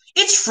thing?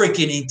 It's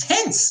freaking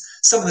intense,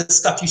 some of the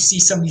stuff you see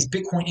some of these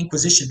Bitcoin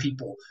Inquisition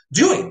people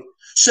doing.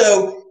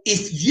 So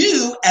if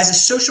you, as a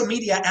social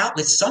media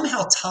outlet,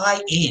 somehow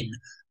tie in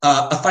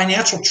a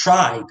financial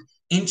tribe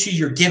into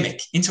your gimmick,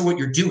 into what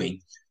you're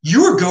doing,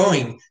 you're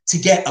going to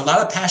get a lot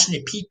of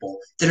passionate people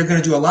that are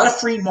going to do a lot of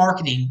free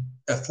marketing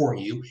for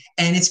you,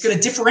 and it's going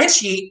to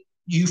differentiate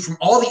you from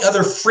all the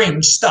other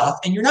fringe stuff,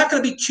 and you're not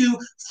going to be too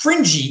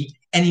fringy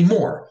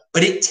anymore.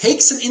 But it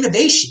takes some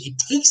innovation.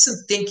 It takes some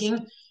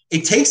thinking.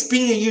 It takes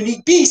being a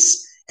unique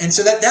beast. And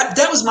so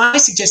that was my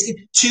suggestion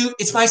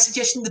it's my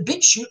suggestion to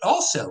BitChute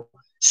also.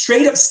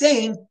 Straight up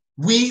say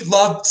we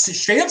love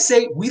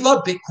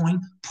Bitcoin,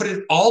 put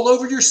it all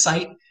over your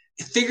site,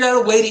 figure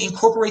out a way to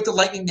incorporate the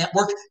Lightning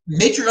Network,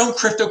 make your own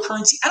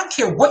cryptocurrency. I don't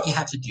care what you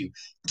have to do.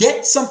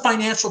 Get some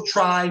financial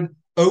tribe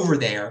over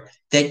there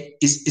that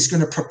is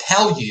going to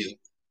propel you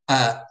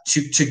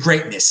to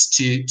greatness,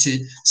 to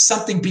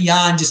something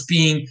beyond just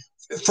being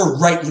for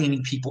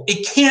right-leaning people.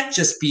 It can't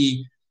just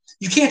be.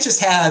 You can't just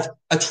have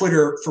a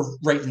Twitter for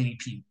right-leaning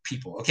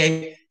people,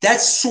 okay?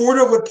 That's sort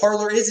of what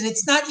Parler is, and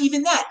it's not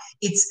even that.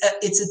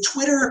 It's a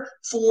Twitter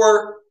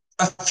for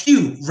a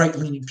few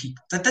right-leaning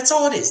people. That's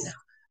all it is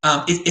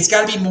now. It's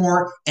got to be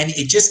more, and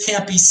it just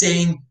can't be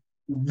saying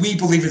we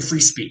believe in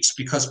free speech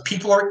because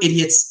people are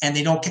idiots and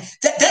they don't.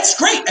 That's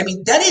great. I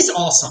mean, that is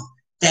awesome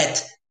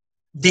that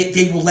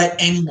they will let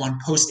anyone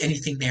post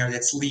anything there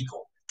that's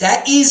legal.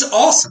 That is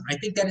awesome. I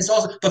think that is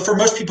awesome. But for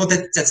most people,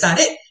 that's not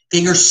it.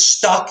 They are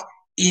stuck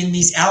in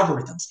these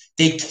algorithms.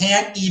 They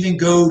can't even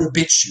go to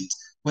BitChute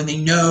when they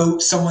know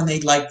someone they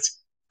liked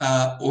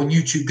on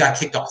YouTube got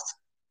kicked off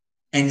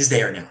and is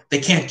there now. They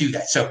can't do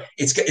that. So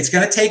it's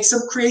going to take some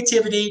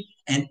creativity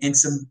and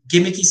some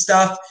gimmicky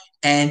stuff.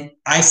 And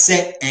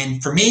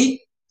for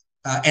me,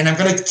 and I'm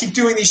going to keep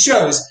doing these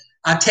shows,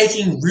 I'm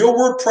taking real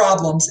world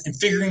problems and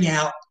figuring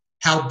out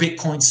how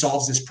Bitcoin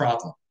solves this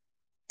problem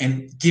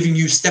and giving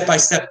you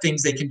step-by-step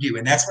things they can do.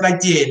 And that's what I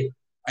did.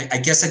 I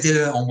guess I did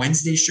it on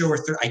Wednesday's show or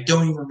I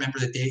don't even remember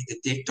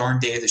the darn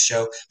day of the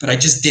show, but I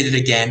just did it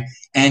again.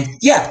 And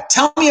yeah,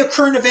 tell me a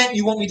current event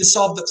you want me to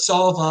solve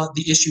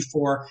the issue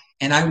for,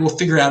 and I will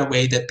figure out a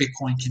way that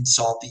Bitcoin can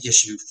solve the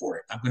issue for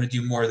it. I'm going to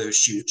do more of those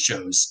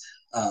shows,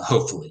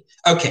 hopefully.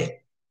 Okay,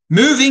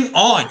 moving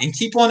on, and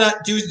keep on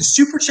doing the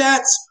super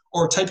chats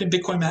or type in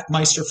Bitcoin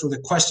Meister for the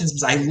questions,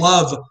 because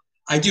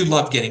I do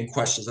love getting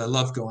questions. I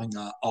love going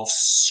off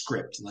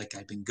script like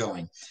I've been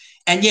going.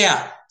 And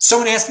yeah,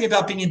 someone asked me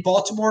about being in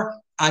Baltimore.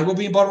 I will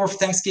be in Baltimore for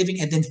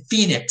Thanksgiving, and then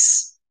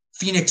Phoenix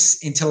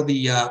until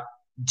the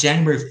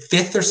January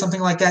 5th or something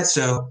like that.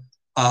 So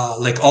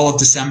like all of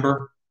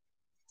December,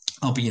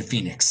 I'll be in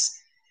Phoenix.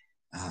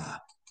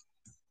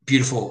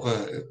 Beautiful,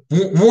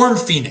 warm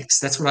Phoenix.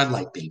 That's what I'd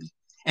like, baby.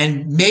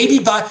 And maybe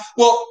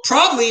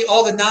probably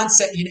all the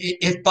nonsense.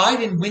 If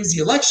Biden wins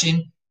the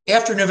election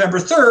after November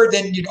 3rd,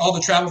 then all the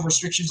travel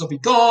restrictions will be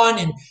gone,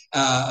 and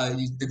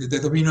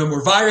there'll be no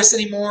more virus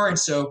anymore, and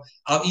so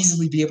I'll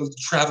easily be able to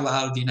travel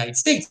out of the United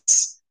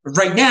States. But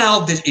right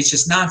now, it's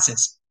just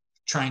nonsense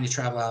trying to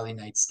travel out of the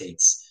United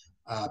States.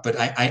 But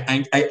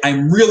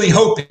I'm really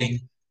hoping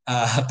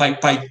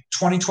by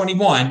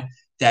 2021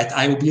 that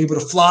I will be able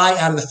to fly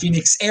out of the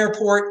Phoenix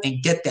airport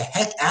and get the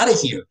heck out of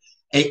here.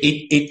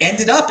 It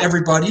ended up,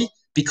 everybody,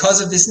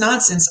 because of this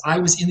nonsense, I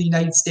was in the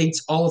United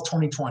States all of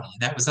 2020,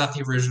 and that was not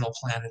the original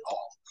plan at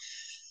all.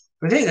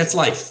 But hey, that's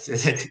life.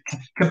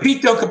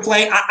 Compete, don't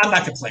complain. I'm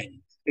not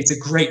complaining. It's a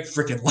great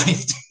freaking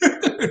life.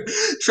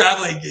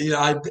 Traveling,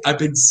 I've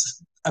been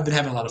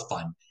having a lot of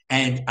fun,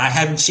 and I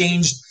haven't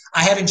changed.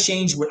 I haven't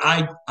changed what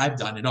I've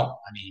done at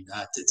all. I mean,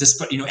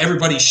 just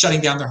everybody's shutting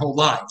down their whole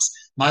lives.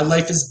 My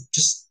life has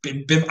just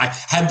been. I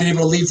haven't been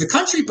able to leave the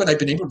country, but I've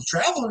been able to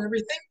travel and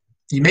everything.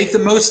 You make the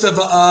most of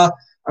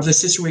the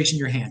situation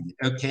you're handed.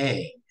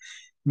 Okay,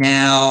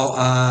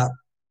 now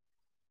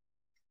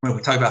when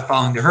we talk about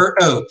following the herd,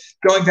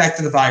 going back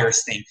to the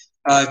virus thing.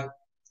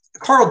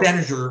 Carl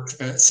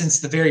Benninger, since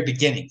the very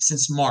beginning,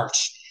 since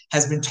March,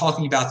 has been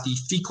talking about the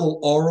fecal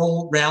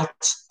oral route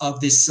of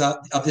this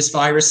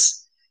virus.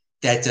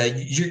 That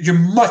you're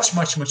much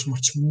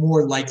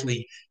more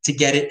likely to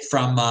get it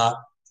from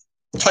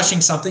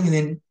touching something and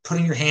then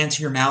putting your hand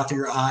to your mouth or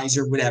your eyes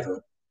or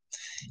whatever,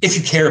 if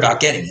you care about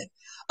getting it.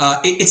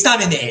 It's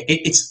not in the air.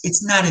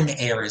 It's not in the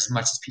air as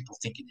much as people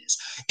think it is.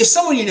 If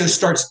someone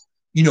starts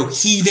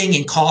heaving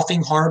and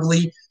coughing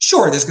horribly,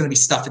 sure, there's going to be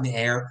stuff in the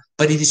air,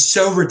 but it is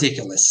so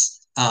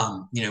ridiculous.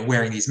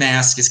 Wearing these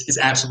masks is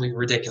absolutely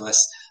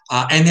ridiculous.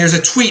 And there's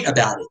a tweet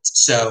about it,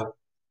 so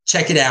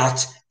check it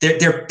out.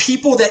 There are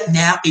people that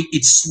now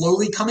it's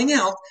slowly coming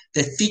out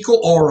that fecal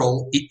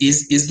oral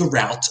is the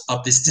route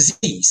of this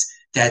disease.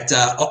 That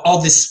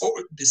all this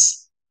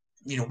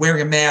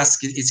wearing a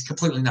mask is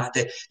completely not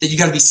that you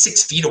got to be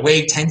 6 feet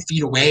away, 10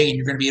 feet away, and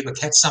you're going to be able to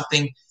catch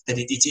something. That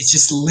it's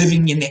just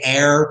living in the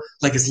air,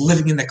 like it's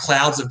living in the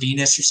clouds of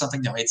Venus or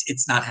something. No,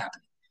 it's not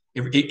happening.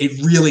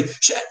 It really,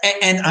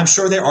 and I'm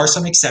sure there are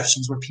some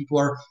exceptions where people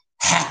are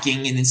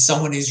hacking and then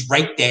someone is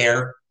right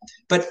there.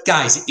 But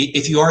guys,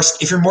 if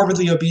you're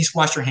morbidly obese,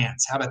 wash your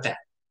hands. How about that?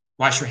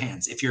 Wash your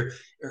hands. If you're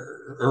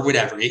or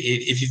whatever,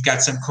 if you've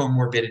got some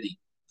comorbidity,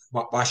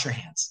 wash your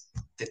hands.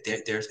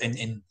 There's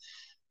and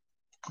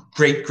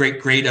great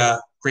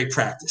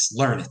practice.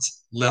 Learn it,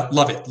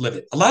 love it, live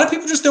it. A lot of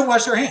people just don't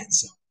wash their hands.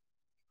 So.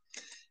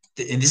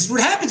 And this is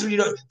what happens when you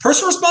don't.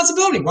 Personal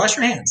responsibility. Wash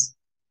your hands.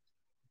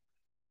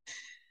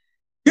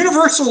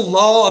 Universal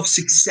law of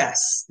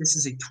success. This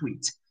is a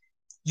tweet.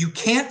 You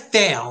can't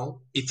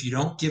fail if you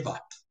don't give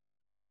up.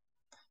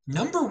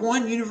 Number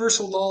one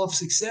universal law of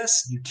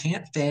success. You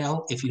can't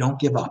fail if you don't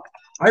give up.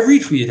 I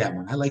retweeted that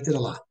one. I liked it a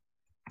lot.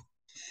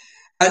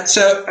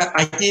 So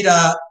I did.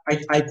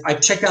 I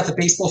checked out the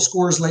baseball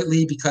scores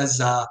lately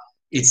because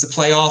it's the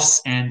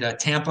playoffs and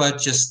Tampa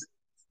just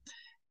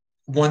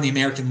won the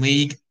American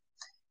League.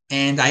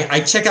 And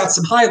I check out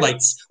some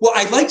highlights. Well,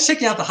 I like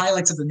checking out the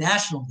highlights of the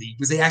National League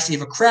because they actually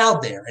have a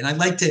crowd there. And I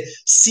like to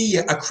see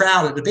a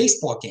crowd at a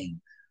baseball game.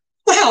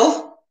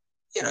 Well,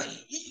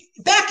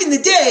 back in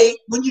the day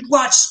when you'd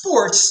watch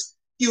sports,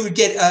 you would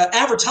get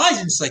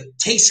advertisements like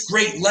tastes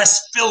great,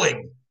 less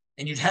filling.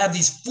 And you'd have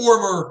these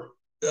former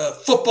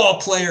football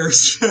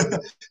players,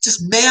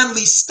 just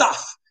manly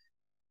stuff.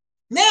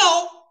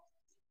 Now,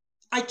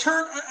 I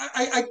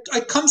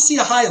come see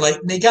a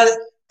highlight and they got it.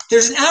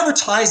 There's an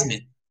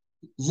advertisement.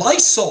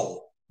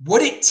 Lysol,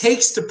 what it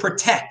takes to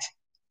protect.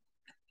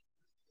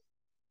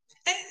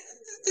 And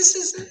this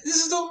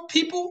is the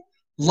people.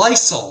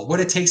 Lysol, what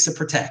it takes to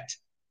protect.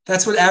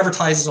 That's what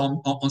advertises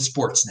on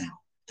sports now.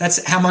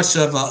 That's how much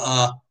of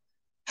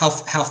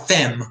how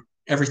femme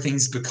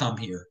everything's become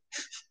here.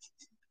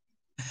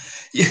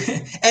 Yeah.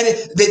 And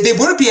they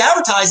wouldn't be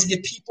advertising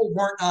if people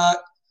weren't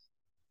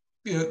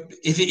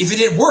if it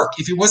didn't work,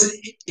 if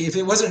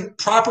it wasn't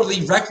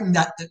properly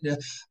recognized,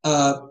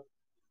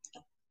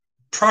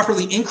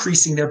 properly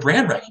increasing their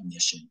brand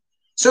recognition.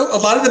 So a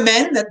lot of the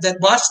men that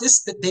watch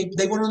this,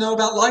 they want to know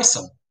about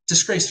Lysol.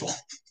 Disgraceful.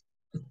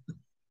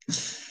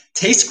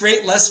 Tastes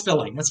great, less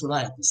filling. That's what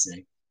I have to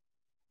say.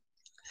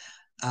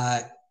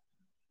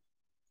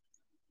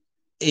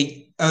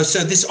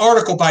 So this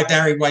article by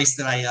Barry Weiss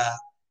that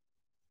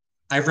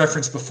I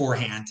referenced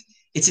beforehand,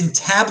 it's in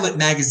Tablet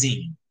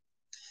magazine,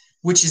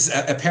 which is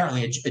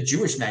apparently a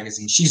Jewish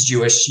magazine. She's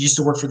Jewish. She used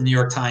to work for the New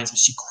York Times, but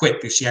she quit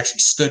because she actually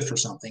stood for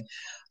something.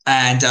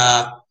 And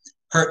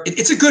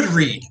it's a good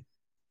read.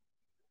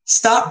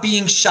 Stop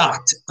being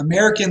shocked.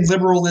 American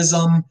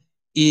liberalism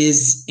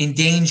is in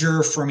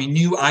danger from a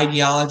new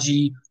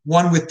ideology,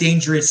 one with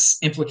dangerous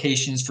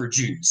implications for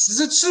Jews.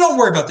 So don't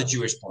worry about the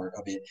Jewish part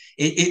of it.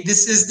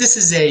 This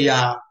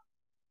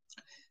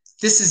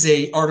is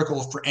a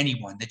article for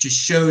anyone that just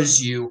shows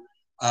you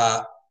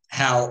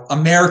how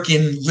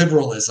American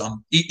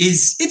liberalism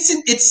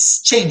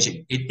it's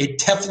changing. It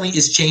definitely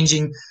is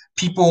changing.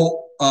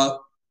 People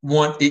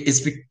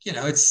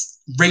it's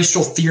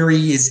racial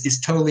theory is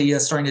totally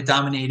starting to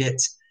dominate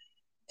it.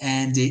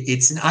 And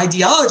it's an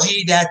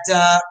ideology that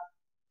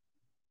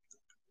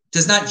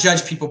does not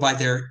judge people by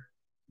their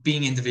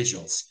being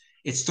individuals.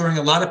 It's throwing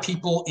a lot of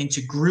people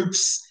into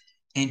groups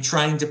and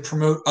trying to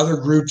promote other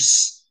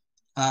groups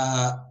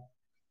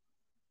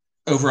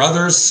over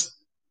others.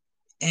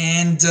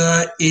 And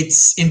it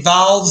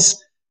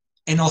involves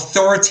an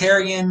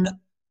authoritarian,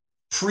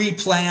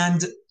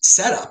 pre-planned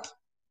setup,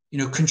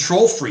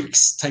 control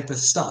freaks type of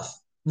stuff,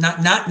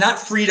 not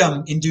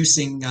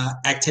freedom-inducing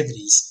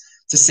activities,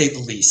 to say the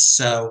least.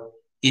 So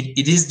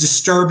it is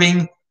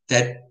disturbing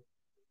that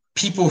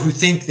people who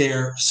think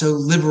they're so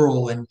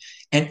liberal and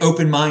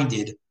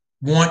open-minded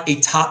want a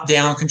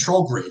top-down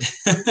control grid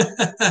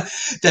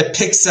that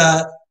picks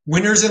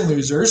winners and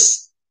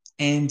losers,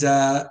 and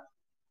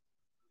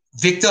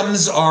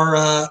victims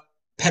are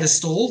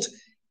pedestaled,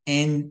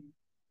 and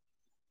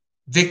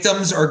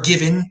victims are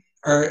given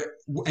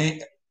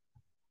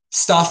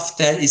stuff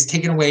that is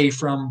taken away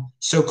from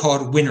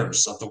so-called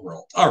winners of the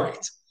world. All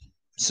right.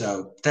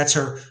 So that's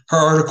her. Her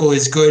article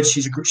is good.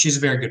 She's a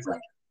very good writer.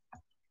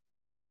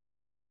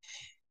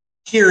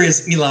 Here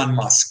is Elon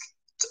Musk,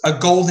 a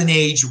golden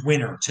age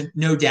winner, to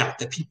no doubt,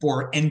 that people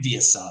are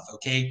envious of.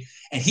 Okay,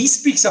 and he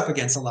speaks up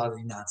against a lot of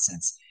the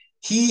nonsense.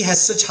 He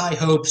has such high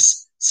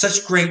hopes,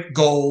 such great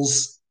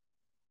goals,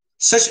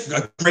 such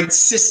a great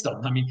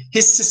system. I mean,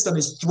 his system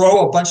is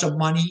throw a bunch of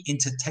money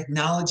into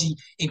technology,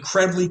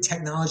 incredibly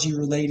technology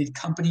related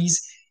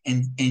companies,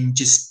 and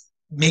just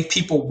make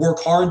people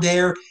work hard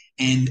there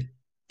and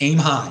aim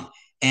high.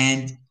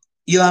 And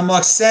Elon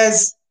Musk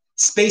says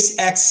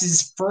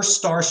SpaceX's first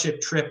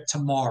Starship trip to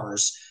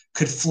Mars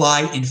could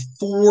fly in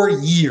 4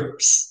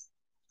 years.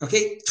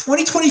 Okay,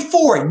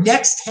 2024,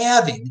 next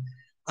halving,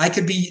 I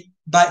could be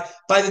by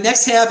the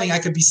next halving, I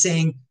could be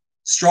saying,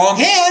 strong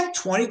hand,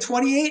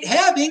 2028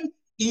 halving,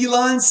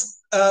 Elon's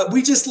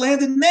we just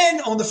landed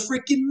men on the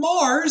freaking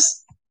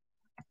Mars.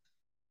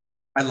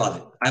 I love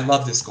it. I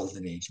love this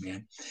golden age,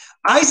 man.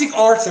 Isaac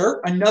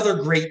Arthur, another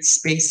great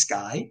space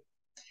guy,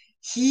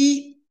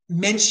 he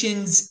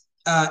mentions,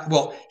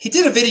 he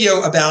did a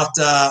video about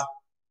the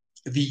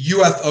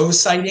UFO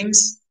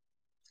sightings,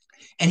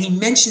 and he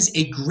mentions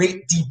a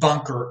great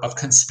debunker of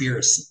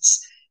conspiracies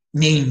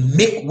named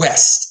Mick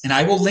West, and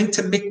I will link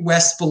to Mick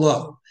West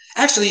below.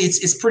 Actually,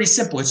 it's pretty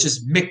simple. It's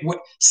just Mick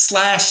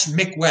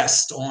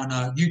West on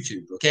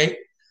YouTube, okay?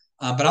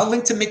 But I'll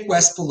link to Mick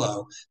West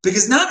below,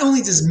 because not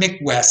only does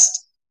Mick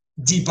West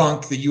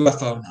debunk the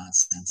UFO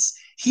nonsense,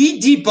 he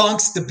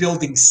debunks the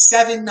Building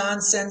 7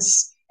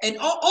 nonsense and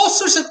all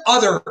sorts of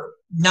other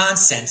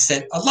nonsense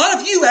that a lot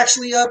of you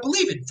actually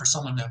believe in for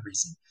some unknown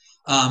reason.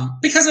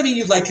 Because, I mean,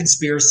 you like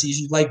conspiracies,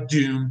 you like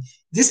doom.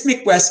 This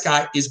Mick West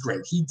guy is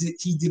great. He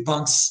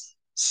debunks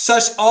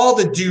all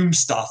the doom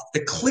stuff,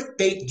 the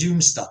clickbait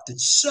doom stuff that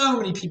so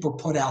many people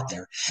put out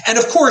there. And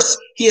of course,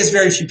 he has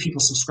very few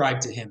people subscribe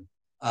to him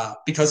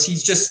because he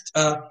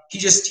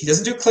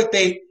doesn't do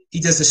clickbait. He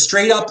does a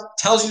straight up,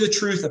 tells you the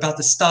truth about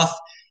the stuff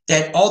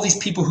that all these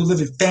people who live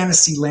in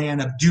fantasy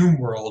land of doom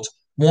world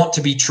want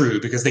to be true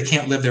because they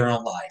can't live their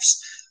own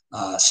lives.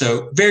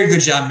 So very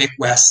good job, Mick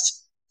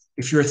West.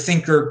 If you're a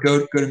thinker,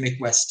 go to Mick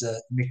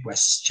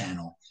West's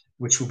channel,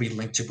 which will be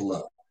linked to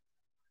below.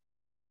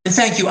 And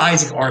thank you,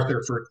 Isaac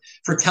Arthur,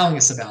 for telling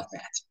us about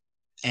that.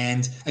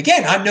 And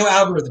again, I'm no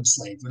algorithm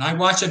slave. When I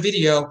watch a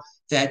video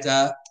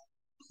that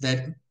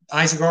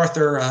Isaac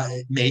Arthur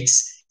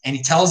makes, and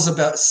he tells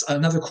about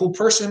another cool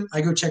person,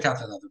 I go check out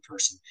that other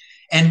person.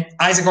 And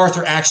Isaac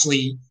Arthur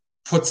actually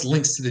puts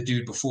links to the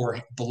dude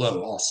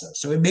below also.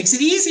 So it makes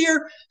it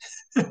easier.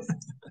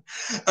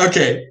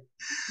 Okay.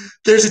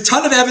 There's a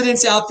ton of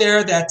evidence out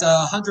there that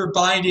Hunter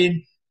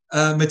Biden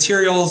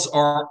materials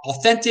are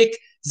authentic.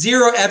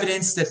 Zero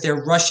evidence that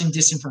they're Russian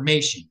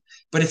disinformation.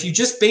 But if you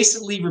just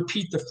basically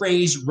repeat the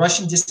phrase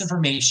Russian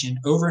disinformation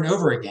over and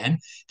over again,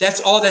 that's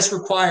all that's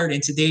required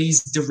in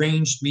today's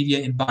deranged media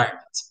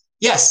environment.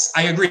 Yes,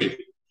 I agree.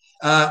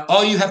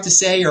 All you have to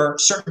say are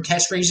certain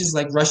catchphrases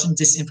like Russian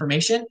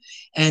disinformation,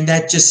 and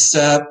that just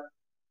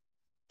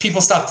people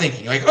stop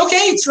thinking. Like,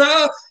 okay, it's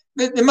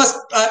it must.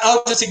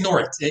 I'll just ignore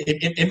it.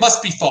 It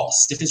must be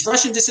false. If it's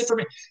Russian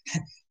disinformation,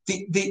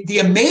 the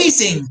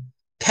amazing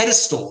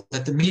pedestal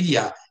that the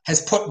media has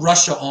put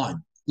Russia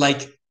on,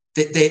 like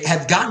they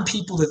have gotten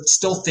people to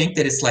still think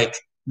that it's like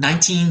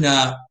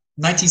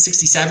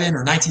 1967 or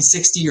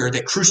 1960, or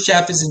that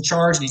Khrushchev is in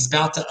charge and he's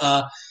about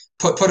to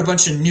put a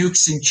bunch of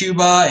nukes in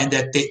Cuba, and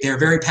that they're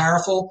very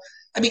powerful.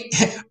 I mean,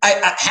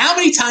 how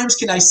many times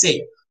can I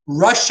say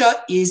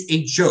Russia is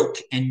a joke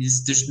and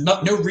there's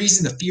no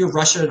reason to fear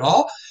Russia at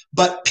all?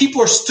 But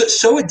people are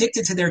so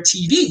addicted to their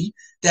TV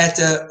that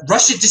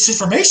Russian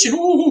disinformation,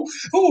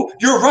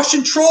 you're a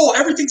Russian troll.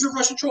 Everything's a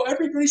Russian troll.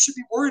 Everybody should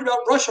be worried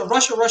about Russia.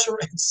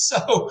 And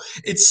so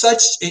it's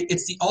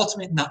the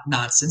ultimate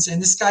nonsense.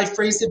 And this guy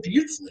phrased it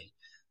beautifully.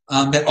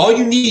 That all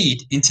you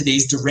need in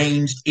today's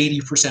deranged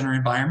 80%er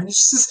environment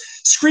is just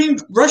scream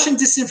Russian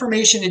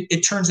disinformation.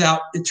 It turns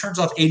off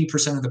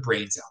 80% of the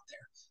brains out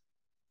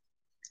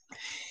there.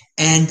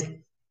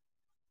 And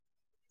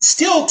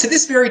still to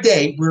this very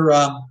day, we're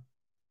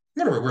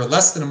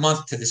less than a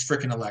month to this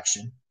freaking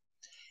election.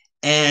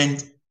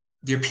 And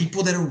there are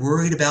people that are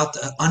worried about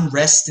the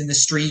unrest in the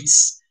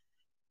streets.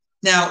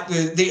 Now,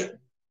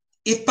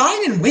 if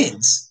Biden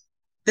wins,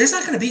 there's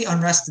not going to be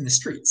unrest in the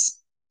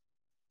streets.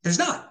 There's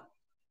not.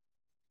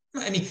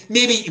 I mean,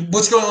 maybe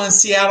what's going on in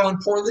Seattle and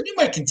Portland, it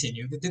might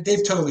continue.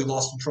 They've totally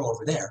lost control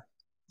over there.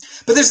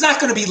 But there's not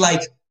going to be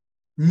like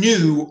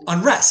new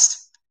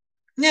unrest.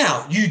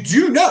 Now, you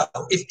do know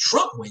if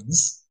Trump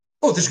wins,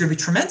 there's going to be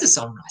tremendous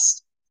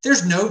unrest.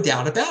 There's no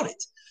doubt about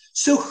it.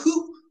 So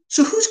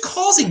So who's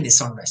causing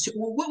this unrest?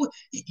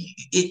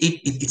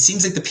 It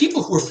seems like the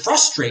people who are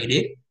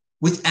frustrated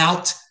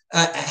without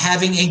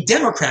having a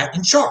Democrat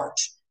in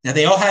charge. Now,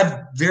 they all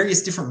have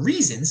various different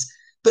reasons,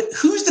 but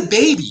who's the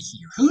baby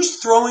here? Who's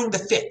throwing the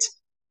fit?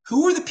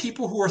 Who are the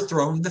people who are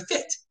throwing the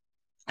fit?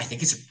 I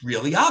think it's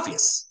really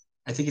obvious.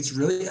 I think it's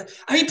really,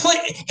 I mean,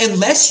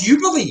 unless you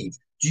believe,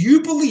 do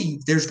you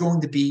believe there's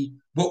going to be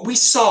what we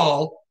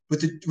saw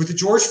with the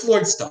George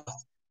Floyd stuff?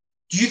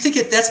 Do you think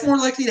that's more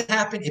likely to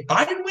happen if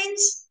Biden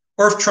wins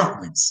or if Trump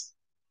wins?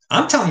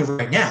 I'm telling you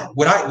right now,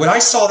 what I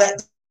saw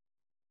that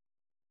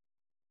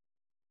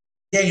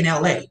day in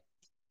LA,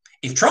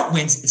 if Trump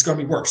wins, it's going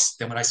to be worse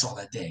than what I saw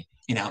that day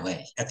in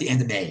LA at the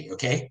end of May.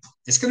 Okay,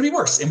 it's going to be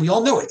worse, and we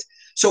all know it.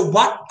 So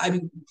what? I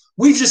mean,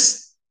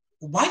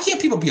 why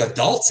can't people be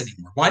adults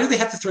anymore? Why do they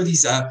have to throw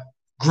these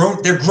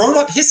they're grown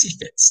up hissy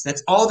fits?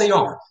 That's all they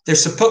are.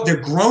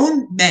 They're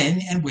grown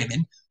men and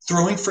women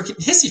throwing freaking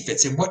hissy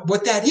fits, and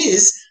what that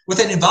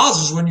involves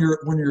is when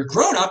you're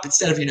grown up,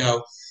 instead of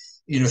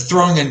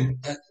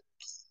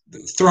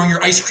throwing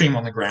your ice cream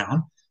on the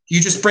ground,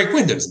 you just break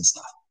windows and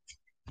stuff.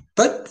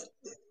 But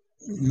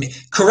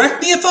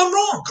correct me if I'm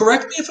wrong.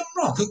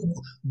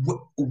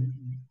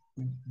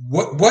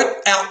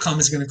 What outcome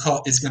is going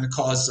to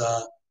cause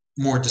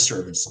more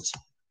disturbances?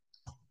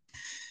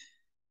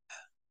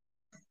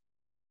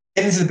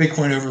 Get into the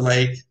Bitcoin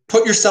overlay.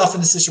 Put yourself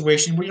in a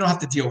situation where you don't have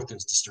to deal with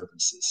those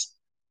disturbances.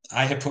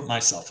 I have put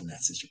myself in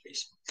that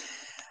situation.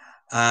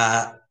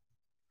 And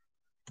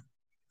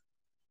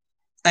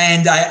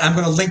I'm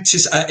going to link to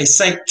a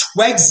site,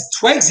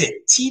 Twexit,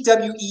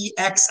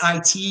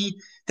 Twexit,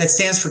 that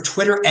stands for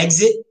Twitter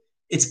Exit.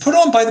 It's put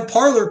on by the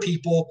Parler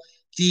people.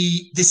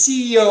 The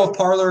CEO of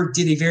Parler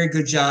did a very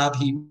good job.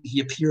 He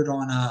appeared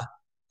on,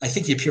 I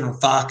think he appeared on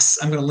Fox.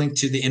 I'm going to link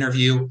to the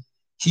interview.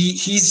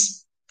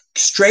 He's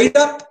straight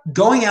up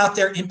going out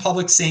there in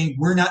public saying,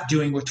 we're not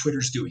doing what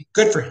Twitter's doing.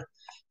 Good for him.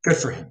 Good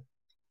for him.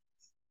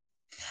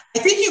 I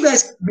think you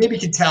guys maybe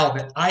can tell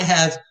that I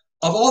have,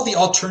 of all the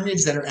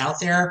alternatives that are out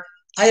there,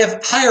 I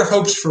have higher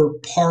hopes for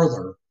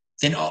Parler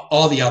than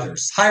all the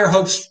others. Higher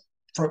hopes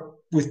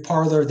with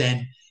Parler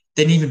than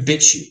even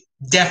BitChute.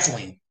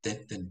 Definitely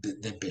than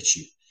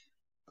BitChute.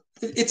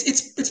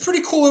 It's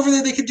pretty cool over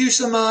there. They could do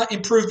some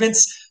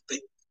improvements, but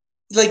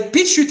like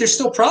BitChute, there's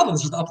still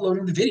problems with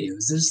uploading the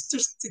videos.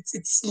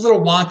 It's a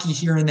little wonky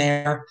here and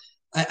there.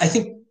 I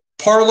think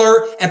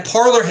Parler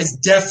has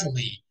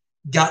definitely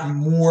gotten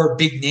more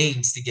big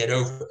names to get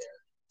over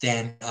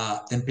there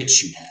than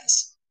BitChute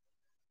has.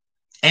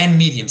 And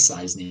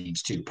medium-sized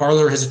names, too.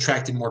 Parler has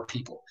attracted more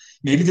people.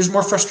 Maybe there's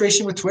more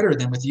frustration with Twitter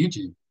than with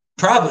YouTube.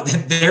 Probably.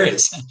 There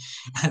is.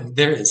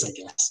 There is, I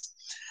guess.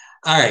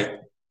 All right.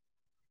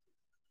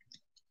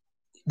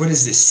 What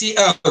is this?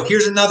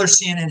 Here's another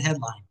CNN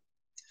headline.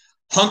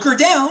 Hunker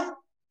down.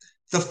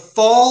 The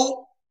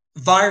fall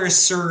virus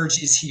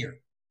surge is here.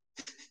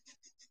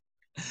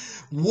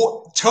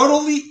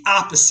 Totally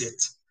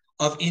opposite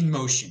of in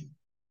motion.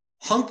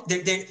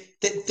 They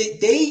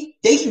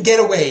can get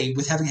away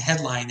with having a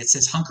headline that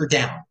says hunker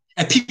down,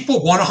 and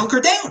people want to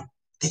hunker down.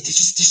 They're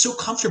so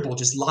comfortable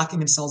just locking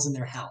themselves in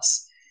their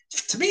house.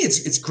 To me,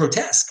 it's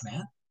grotesque,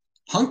 man.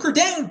 Hunker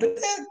down, but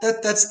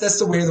that's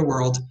the way of the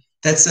world.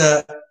 That's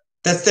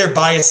their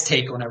biased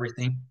take on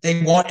everything.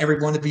 They want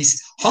everyone to be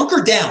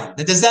hunker down.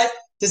 Does that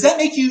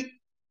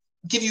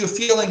give you a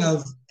feeling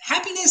of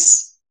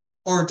happiness,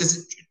 or does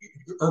it?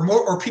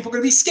 Or people are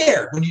going to be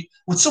scared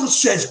when someone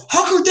says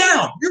hunker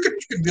down. You're going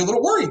to be a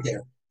little worried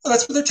there. Well,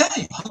 that's what they're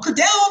telling you. Hunker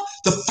down.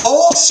 The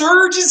fall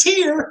surge is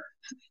here.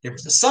 There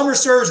was the summer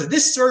surge, and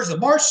this surge, the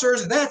March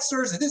surge, and that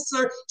surge, and this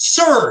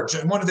surge.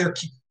 And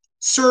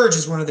surge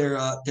is one of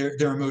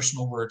their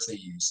emotional words they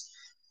use.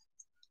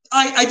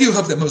 I do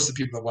hope that most of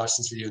the people that watch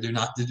this video do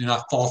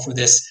not fall for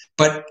this.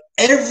 But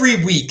every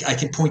week I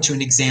can point to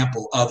an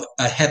example of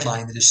a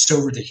headline that is so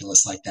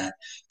ridiculous like that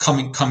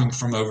coming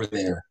from over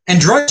there. And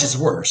Drudge is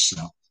worse.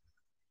 So.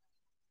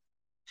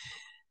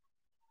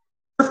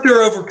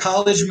 Drifter over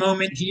college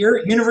moment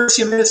here.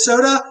 University of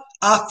Minnesota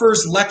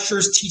offers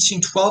lectures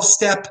teaching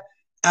 12-step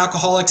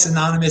Alcoholics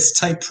Anonymous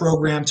type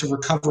program to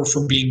recover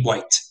from being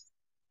white.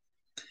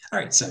 All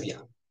right, so yeah.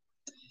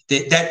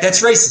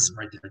 That's racism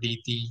right there. The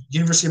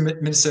University of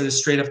Minnesota is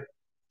straight up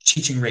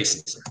teaching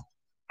racism.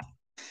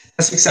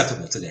 That's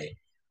acceptable today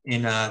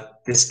in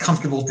this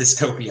comfortable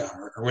dystopia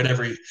or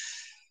whatever.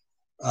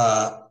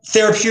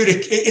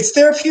 Therapeutic. It's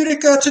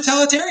therapeutic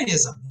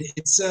totalitarianism.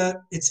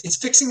 It's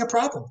fixing a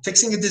problem,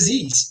 fixing a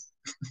disease.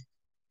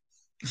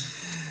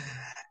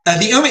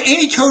 The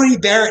Amy Coney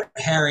Barrett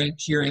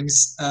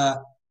hearings have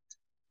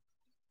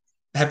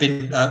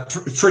been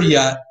pretty.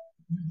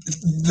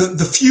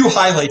 The few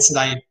highlights that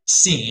I have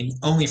seen,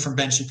 only from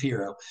Ben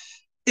Shapiro,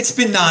 it's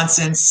been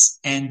nonsense,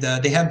 and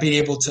they haven't been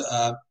able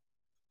to.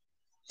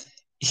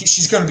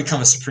 She's going to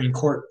become a Supreme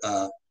Court,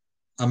 a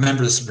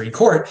member of the Supreme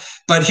Court.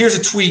 But here's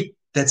a tweet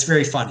that's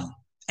very funny,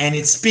 and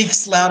it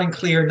speaks loud and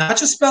clear, not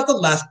just about the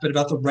left, but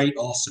about the right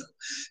also.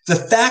 The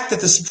fact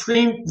that the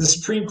Supreme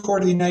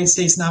Court of the United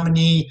States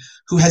nominee,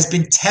 who has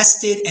been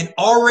tested and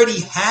already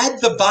had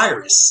the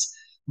virus,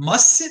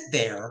 must sit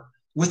there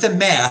with a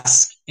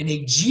mask in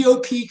a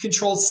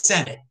GOP-controlled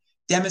Senate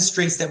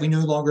demonstrates that we no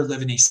longer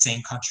live in a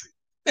sane country.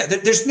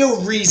 There's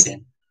no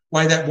reason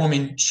why that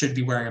woman should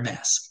be wearing a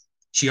mask.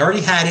 She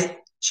already had it.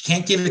 She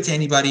can't give it to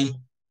anybody.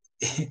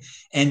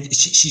 And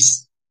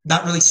she's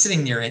not really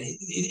sitting there. And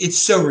it's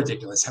so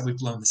ridiculous how we've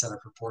blown this out of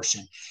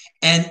proportion.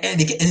 And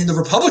the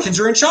Republicans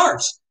are in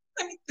charge.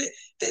 I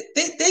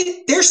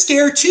mean, they're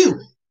scared too.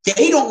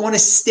 They don't want to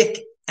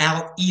stick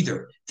out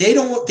either. They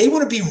want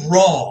to be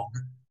wrong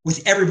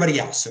with everybody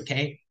else.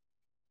 Okay.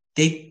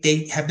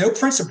 They have no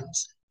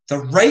principles. The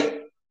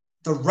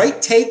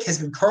right take has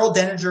been Carl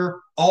Denninger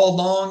all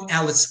along,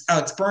 Alex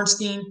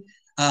Bernstein,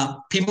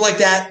 people like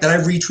that I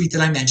retweet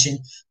that I mentioned.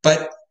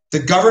 But the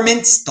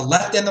governments, the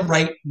left and the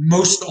right,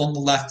 most on the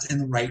left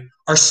and the right,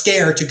 are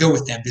scared to go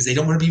with them because they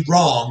don't want to be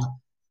wrong.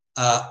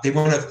 They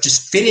want to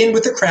just fit in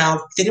with the crowd,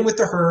 fit in with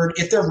the herd.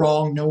 If they're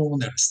wrong, no one will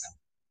notice them.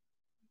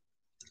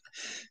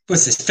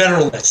 What's this?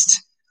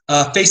 Federalist.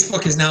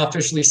 Facebook is now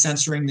officially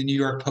censoring the New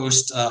York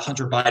Post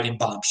Hunter Biden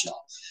bombshell.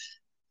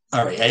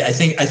 All right, I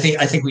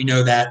think we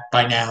know that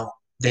by now.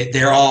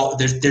 They're all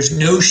there's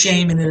no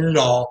shame in it at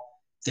all.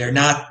 They're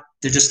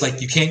just like,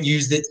 you can't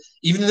use it,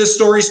 even though the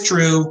story's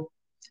true.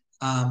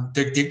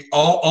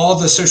 All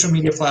the social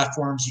media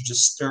platforms,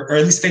 or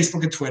at least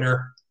Facebook and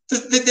Twitter.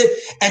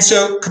 And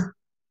so,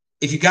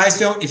 if you guys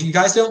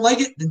don't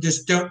like it, then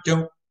just don't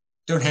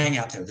hang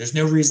out there. There's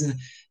no reason.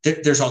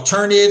 There's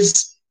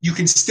alternatives. You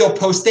can still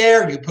post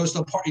there. You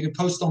can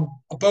post on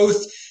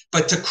both.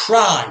 But to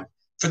cry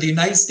for the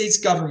United States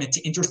government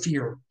to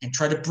interfere and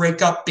try to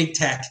break up big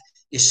tech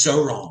is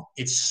so wrong.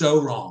 It's so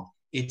wrong.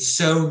 It's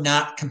so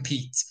not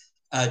compete.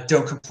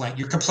 Don't complain.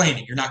 You're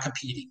complaining. You're not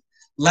competing.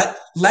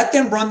 Let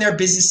them run their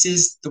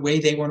businesses the way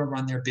they want to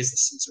run their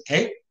businesses,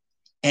 okay?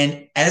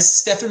 And as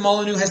Stefan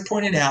Molyneux has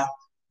pointed out,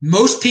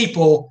 most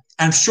people,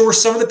 I'm sure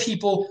some of the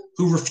people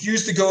who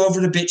refuse to go over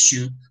to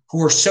BitChute,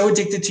 who are so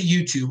addicted to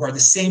YouTube, are the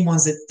same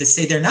ones that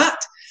say they're not.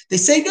 They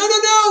say, no,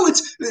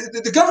 it's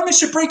the government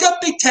should break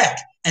up big tech.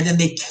 And then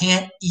they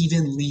can't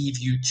even leave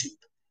YouTube.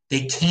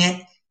 They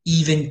can't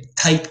even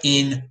type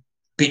in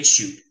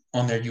BitChute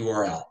on their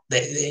URL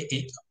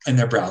in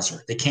their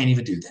browser. They can't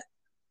even do that.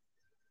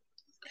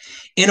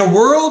 In a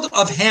world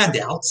of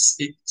handouts,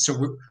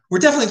 so we're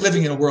definitely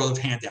living in a world of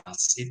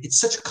handouts. It's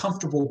such a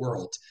comfortable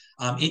world.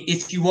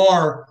 If you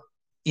are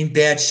in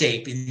bad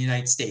shape in the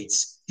United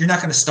States, you're not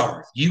going to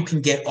starve. You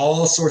can get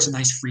all sorts of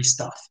nice free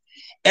stuff.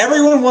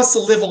 Everyone wants to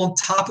live on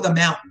top of the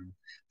mountain,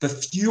 but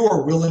few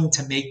are willing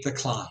to make the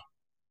climb.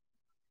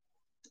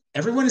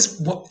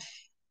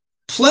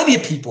 Plenty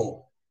of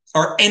people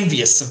are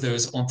envious of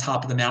those on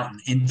top of the mountain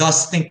and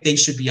thus think they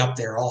should be up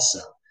there also.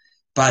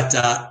 But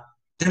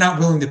they're not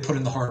willing to put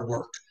in the hard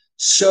work.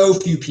 So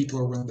few people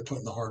are willing to put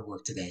in the hard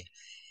work today.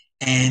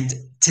 And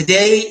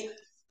today,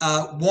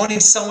 wanting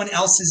someone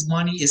else's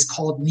money is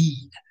called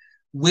need.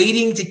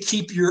 Wanting to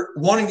keep your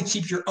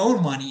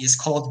own money is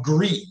called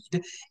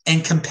greed.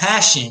 And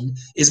compassion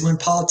is when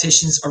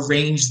politicians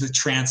arrange the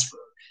transfer.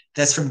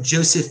 That's from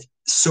Joseph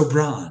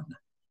Sobran.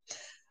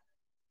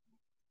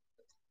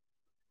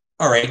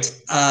 All right.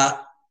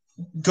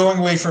 Going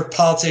away from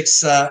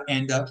politics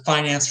and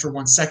finance for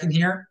 1 second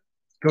here.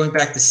 Going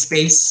back to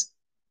space,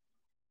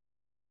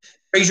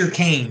 Fraser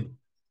Cain,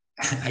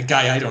 a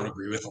guy I don't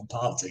agree with on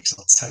politics,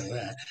 I'll tell you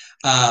that.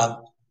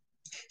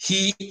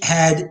 He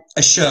had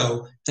a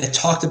show that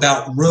talked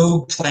about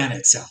rogue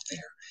planets out there.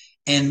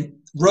 And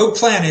rogue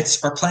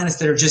planets are planets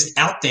that are just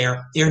out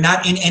there. They're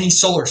not in any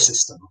solar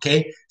system,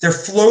 okay? They're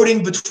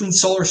floating between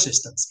solar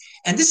systems.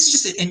 And this is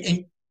just,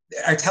 and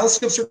our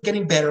telescopes are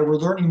getting better. We're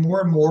learning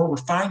more and more. We're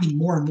finding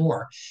more and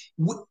more.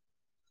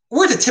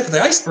 We're at the tip of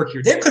the iceberg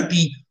here. There could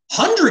be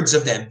hundreds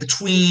of them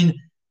between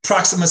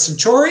Proxima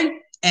Centauri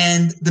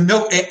and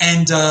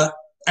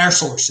our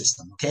solar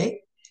system, okay?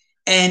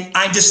 And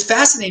I'm just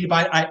fascinated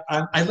by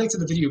I linked to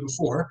the video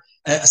before.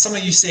 Some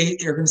of you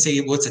are going to say,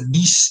 well, it's a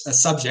niche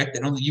subject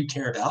that only you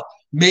care about.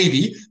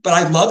 Maybe, but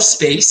I love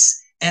space,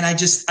 and I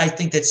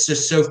think that's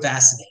just so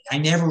fascinating. I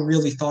never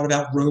really thought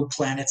about rogue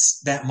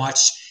planets that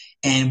much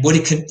and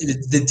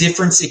the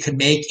difference it could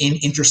make in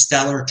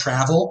interstellar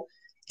travel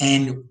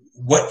and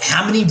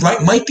how many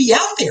might be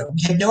out there.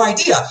 We have no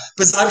idea,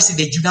 but obviously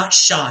they do not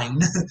shine.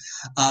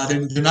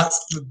 They're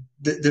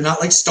not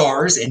like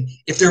stars. And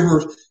if there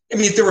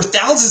were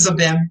thousands of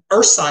them,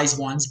 Earth-sized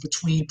ones,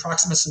 between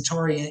Proxima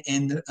Centauri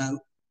and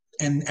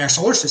our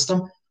solar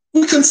system,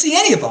 we couldn't see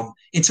any of them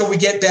until we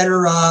get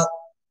better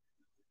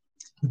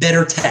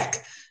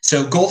tech.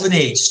 So golden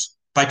age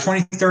by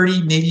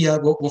 2030, maybe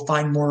we'll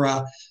find more.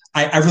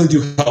 I really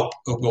do hope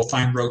we'll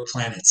find rogue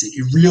planets.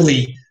 It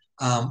really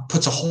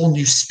puts a whole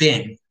new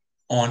spin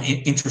on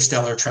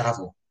interstellar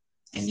travel,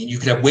 and you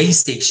could have way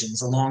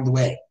stations along the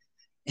way.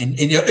 And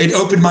it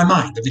opened my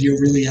mind. The video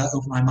really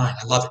opened my mind.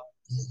 I love it.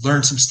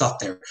 Learned some stuff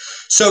there.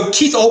 So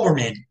Keith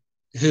Olbermann,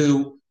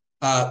 who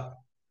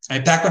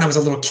back when I was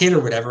a little kid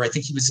or whatever, I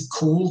think he was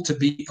cool to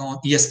be on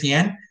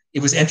ESPN.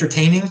 It was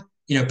entertaining,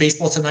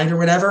 Baseball Tonight or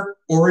whatever,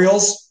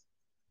 Orioles.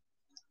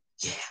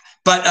 Yeah.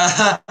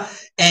 But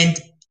and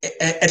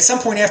at some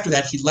point after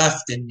that, he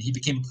left and he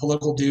became a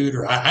political dude,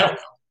 or I don't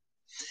know.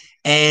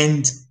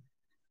 And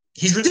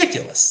he's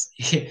ridiculous.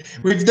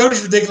 We've known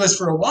he's ridiculous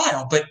for a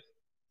while, but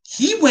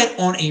he went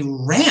on a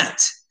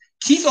rant.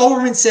 Keith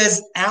Olbermann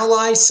says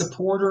allies,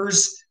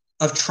 supporters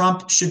of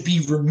Trump should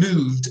be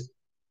removed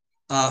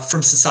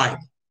from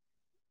society.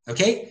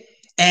 Okay?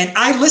 And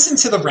I listened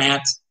to the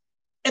rant.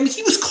 I mean,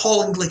 he was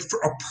calling like for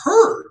a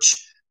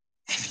purge.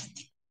 I mean,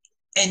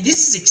 and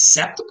this is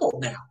acceptable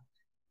now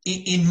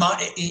in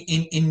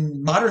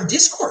modern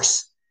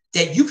discourse,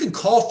 that you can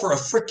call for a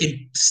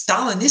freaking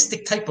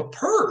Stalinistic type of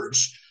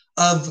purge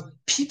of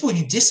people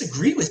you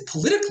disagree with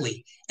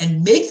politically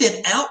and make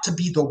them out to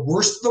be the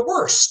worst of the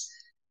worst.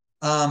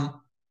 And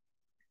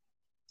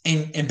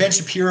Ben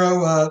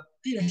Shapiro,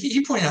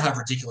 he pointed out how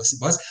ridiculous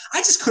it was. I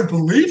just couldn't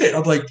believe it.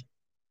 I'm like,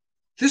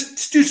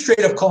 this dude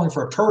straight up calling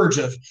for a purge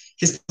of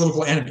his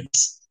political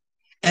enemies.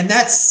 And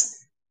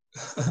that's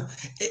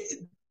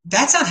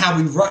not how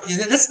we run.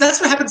 That's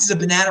what happens to the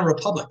banana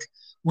republic.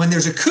 When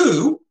there's a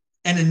coup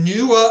and a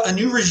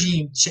new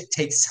regime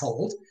takes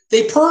hold,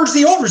 they purge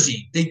the old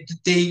regime.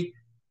 They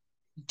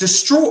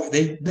destroy,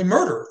 they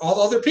murder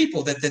all other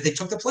people that they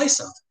took the place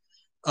of.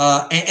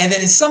 And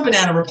then in some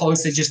banana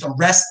republics, they just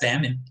arrest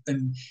them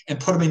and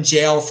put them in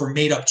jail for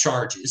made up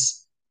charges.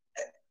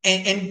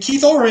 And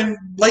Keith Olbermann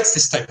likes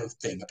this type of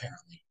thing,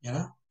 apparently.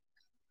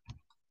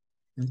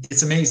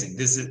 It's amazing.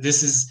 This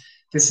is,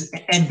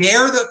 and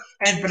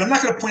but I'm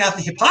not going to point out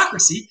the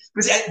hypocrisy,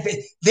 because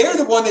they're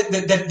the one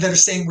that are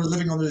saying we're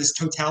living under this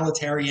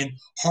totalitarian,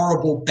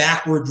 horrible,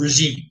 backward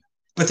regime.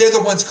 But they're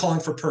the ones calling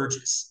for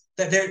purges.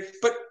 But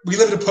we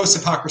live in a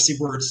post-hypocrisy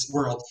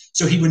world,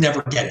 so he would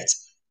never get it.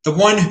 The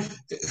one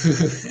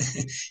who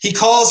he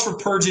calls for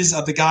purges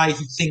of the guy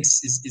he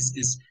thinks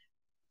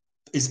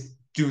is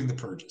doing the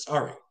purges.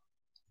 All right.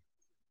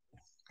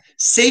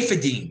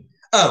 Saifedean.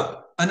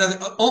 Oh, another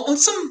on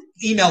some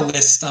email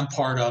list I'm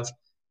part of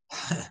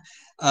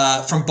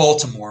from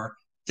Baltimore.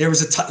 There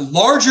was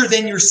larger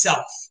than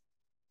yourself.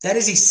 That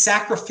is a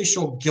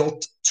sacrificial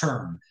guilt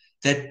term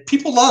that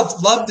people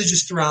love to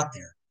just throw out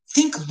there.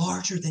 Think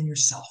larger than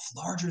yourself,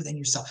 larger than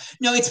yourself.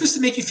 No, it's supposed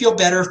to make you feel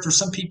better for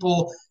some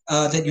people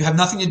that you have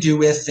nothing to do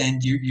with,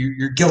 and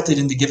you're guilted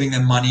into giving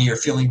them money or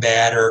feeling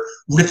bad or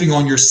ripping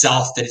on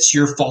yourself that it's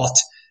your fault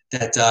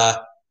that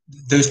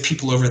those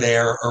people over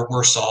there are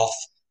worse off.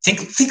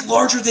 Think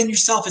larger than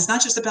yourself. It's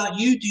not just about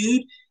you,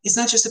 dude. It's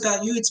not just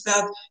about you. It's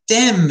about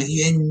them,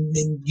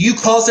 and you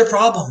caused their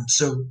problem.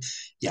 So,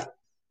 yeah,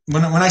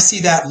 when I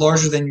see that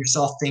larger than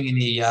yourself thing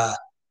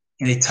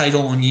in a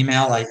title on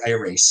email, I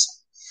erase.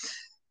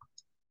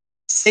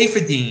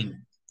 Saifedean.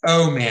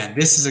 Oh man,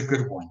 this is a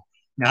good one.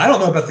 Now I don't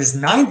know about this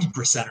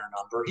 90%er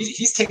number.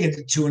 He's taken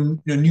it to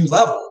a new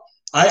level.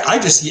 I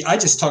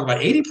just talk about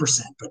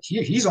 80%, but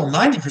he's on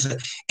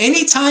 90%.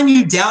 Anytime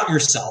you doubt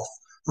yourself,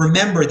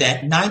 remember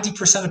that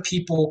 90% of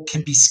people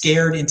can be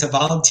scared into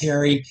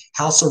voluntary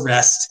house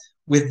arrest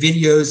with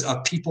videos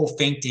of people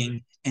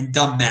fainting and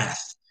dumb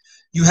math.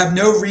 You have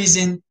no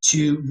reason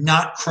to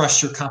not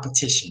crush your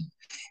competition,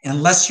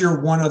 unless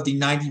you're one of the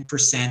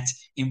 90%,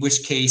 in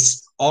which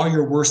case all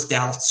your worst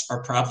doubts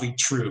are probably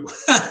true.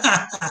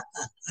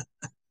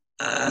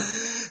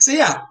 So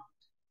yeah,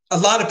 a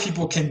lot of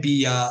people can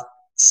be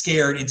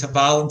scared into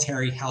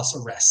voluntary house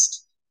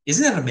arrest.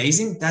 Isn't that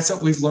amazing? That's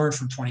what we've learned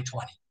from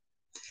 2020.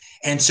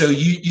 And so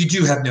you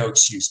do have no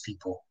excuse,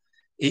 people.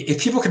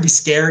 If people can be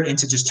scared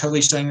into just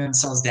totally shutting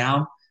themselves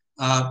down,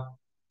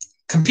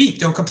 compete,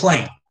 don't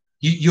complain.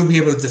 You'll be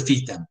able to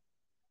defeat them.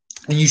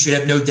 And you should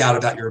have no doubt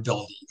about your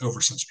ability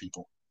over such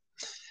people.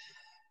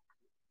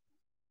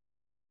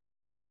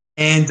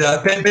 And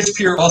Ben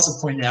Shapiro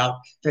also pointed out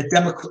that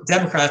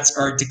Democrats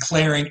are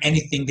declaring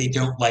anything they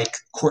don't like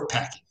court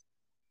packing.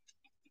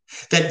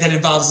 That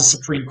involves the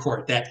Supreme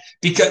Court.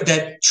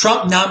 That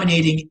Trump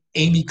nominating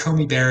Amy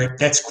Coney Barrett,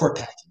 that's court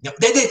packing. No,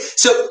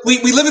 so we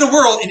live in a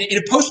world, in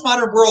a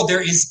postmodern world,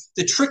 there is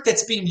the trick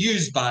that's being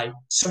used by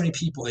so many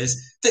people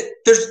is that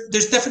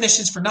there's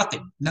definitions for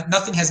nothing.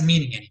 Nothing has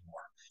meaning anymore.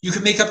 You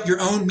can make up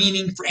your own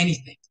meaning for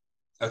anything.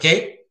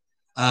 Okay?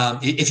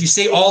 If you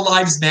say all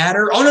lives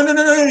matter, oh no,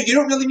 you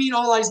don't really mean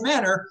all lives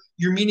matter.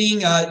 You're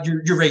meaning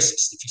you're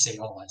racist if you say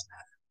all lives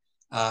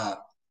matter.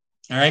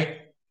 All right.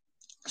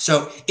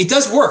 So it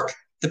does work.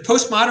 The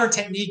postmodern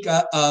technique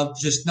of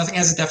just nothing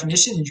has a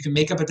definition, and you can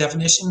make up a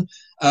definition.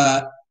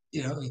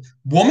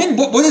 Woman.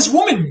 What does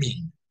woman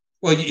mean?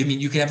 Well,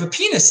 you can have a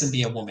penis and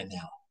be a woman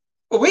now.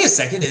 Well, wait a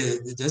second.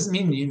 It doesn't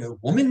mean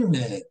woman.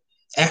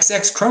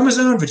 XX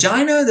chromosome,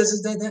 vagina. No.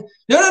 That's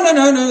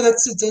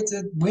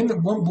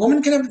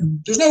woman can have.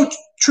 There's no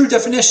true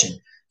definition.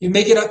 You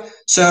make it up.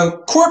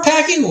 So court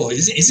packing. Well,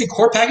 isn't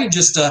court packing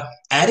just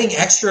adding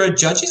extra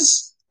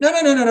judges?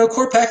 No.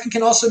 Court packing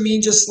can also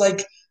mean just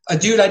like a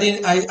dude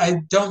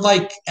I don't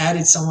like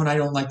added someone I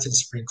don't like to the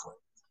Supreme Court.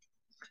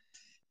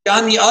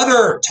 On the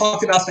other,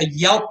 talk about the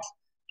Yelp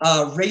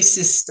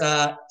racist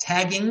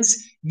taggings.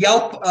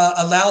 Yelp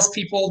allows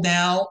people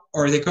now,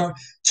 or they go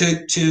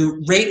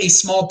to rate a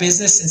small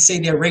business and say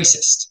they're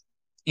racist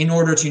in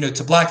order to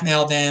to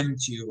blackmail them,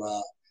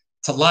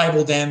 to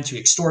libel them, to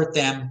extort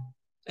them.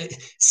 It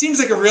seems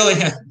like a really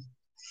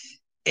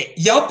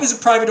Yelp is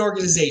a private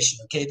organization.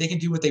 Okay, they can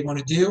do what they want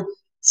to do.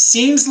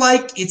 Seems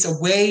like it's a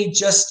way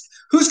just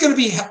who's going to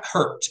be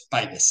hurt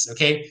by this?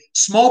 Okay,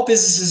 small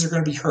businesses are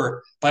going to be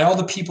hurt by all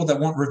the people that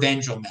want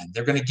revenge on them.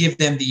 They're going to give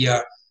them the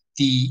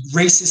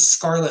racist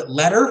scarlet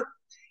letter,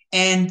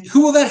 and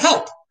who will that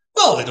help?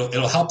 Well,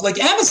 it'll help like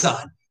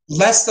Amazon.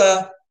 Less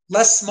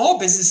small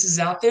businesses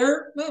out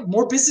there,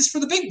 more business for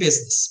the big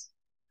business.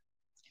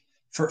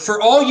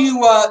 For all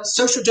you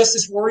social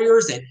justice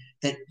warriors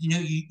that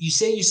you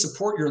say you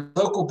support your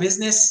local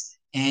business,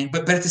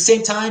 but at the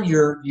same time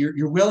you're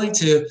willing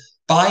to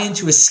buy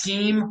into a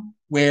scheme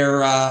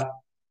where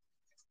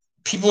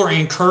people are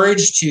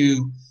encouraged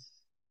to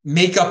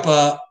make up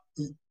a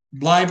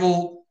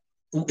libel.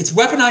 It's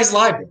weaponized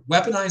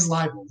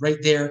libel right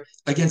there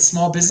against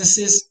small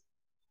businesses.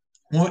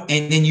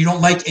 And then you don't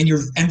like, and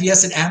you're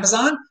envious at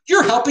Amazon,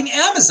 you're helping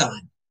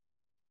Amazon.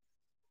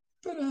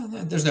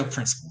 But there's no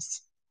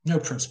principles. No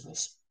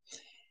principles.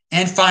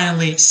 And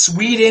finally,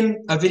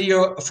 Sweden, a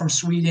video from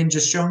Sweden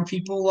just showing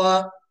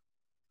people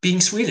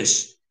being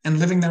Swedish and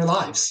living their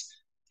lives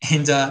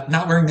and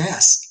not wearing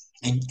masks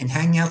and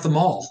hanging out the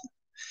mall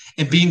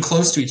and being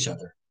close to each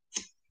other.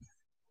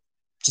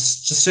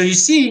 Just so you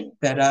see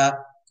that,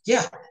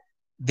 yeah,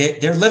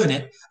 they're living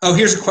it. Oh,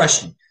 here's a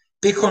question.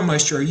 Bitcoin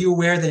Moisture, are you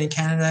aware that in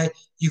Canada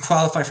you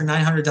qualify for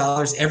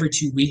 $900 every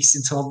 2 weeks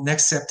until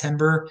next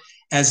September,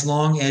 as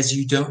long as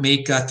you don't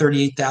make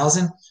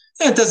 38,000?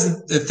 It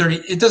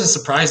doesn't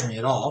surprise me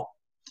at all.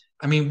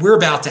 I mean, we're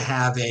about to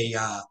have in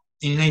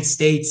the United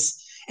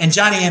States, and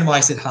Johnny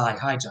Anwai said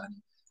hi Johnny.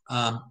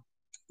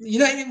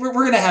 We're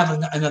going to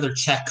have another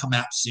check come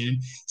out soon.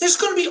 There's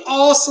going to be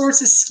all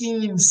sorts of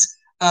schemes,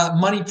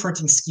 money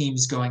printing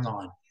schemes going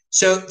on.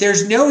 So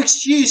there's no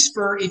excuse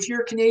for, if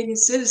you're a Canadian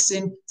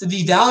citizen, to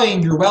be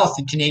valuing your wealth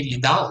in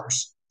Canadian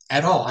dollars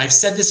at all. I've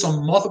said this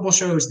on multiple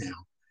shows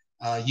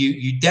now.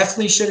 You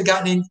definitely should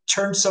have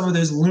turned some of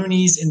those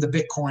loonies into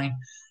Bitcoin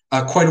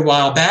quite a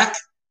while back,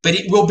 but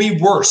it will be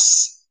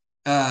worse.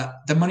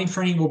 The money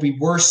printing will be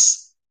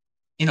worse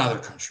in other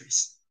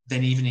countries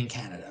than even in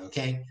Canada,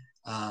 okay?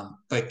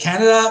 But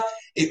Canada,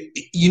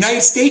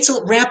 United States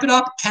will ramp it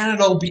up.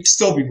 Canada will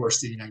still be worse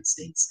than the United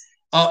States.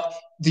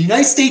 The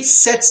United States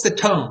sets the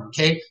tone,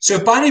 okay? So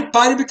if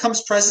Biden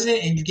becomes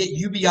president and you get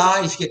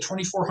UBI, if you get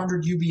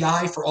 2,400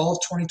 UBI for all of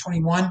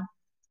 2021,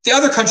 the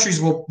other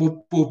countries will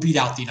beat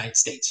out the United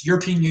States.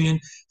 European Union,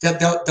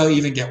 they'll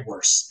even get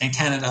worse. And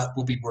Canada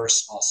will be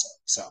worse also.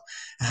 So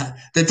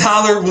the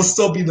dollar will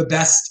still be the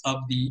best of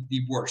the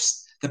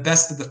worst, the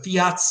best of the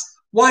fiats.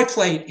 Why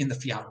play it in the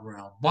fiat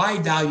realm? Why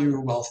value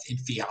your wealth in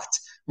fiat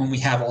when we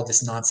have all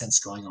this nonsense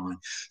going on?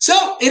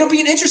 So it'll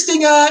be an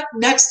interesting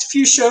next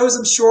few shows,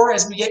 I'm sure,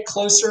 as we get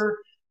closer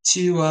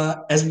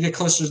to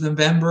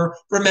November.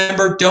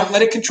 Remember, don't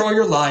let it control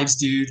your lives,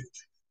 dude.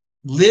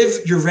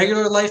 Live your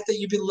regular life that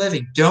you've been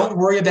living. Don't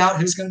worry about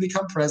who's going to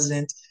become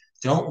president.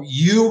 Don't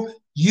you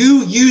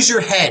use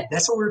your head.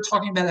 That's what we were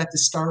talking about at the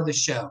start of the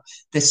show.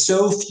 That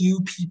so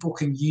few people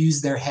can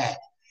use their head.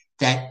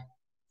 That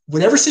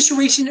whatever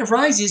situation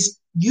arises,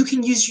 you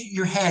can use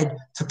your head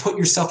to put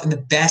yourself in the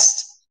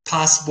best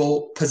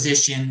possible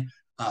position,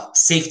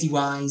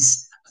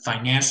 safety-wise,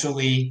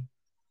 financially,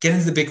 get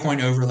into the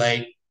Bitcoin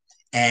overlay.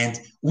 And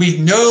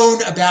we've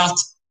known about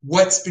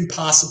what's been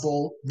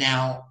possible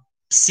now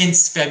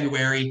since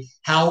February,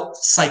 how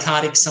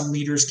psychotic some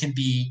leaders can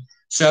be.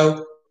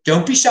 So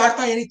don't be shocked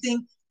by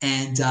anything.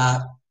 And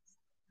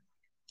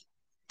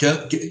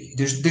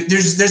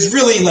there's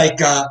really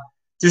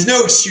there's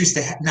no excuse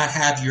to not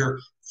have your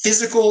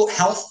physical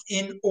health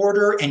in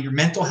order and your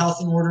mental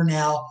health in order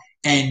now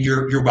and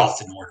your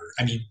wealth in order.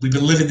 I mean, we've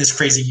been living this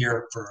crazy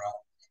year for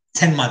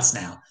 10 months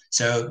now.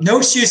 So no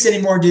excuse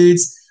anymore,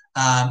 dudes.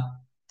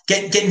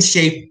 Get in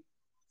shape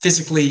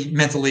physically,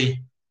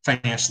 mentally,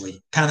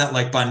 financially. Pound that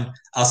like button.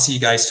 I'll see you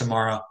guys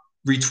tomorrow.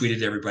 Retweet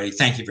it, everybody.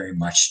 Thank you very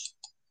much.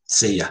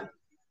 See ya.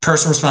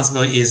 Personal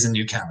responsibility is the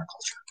new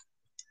counterculture.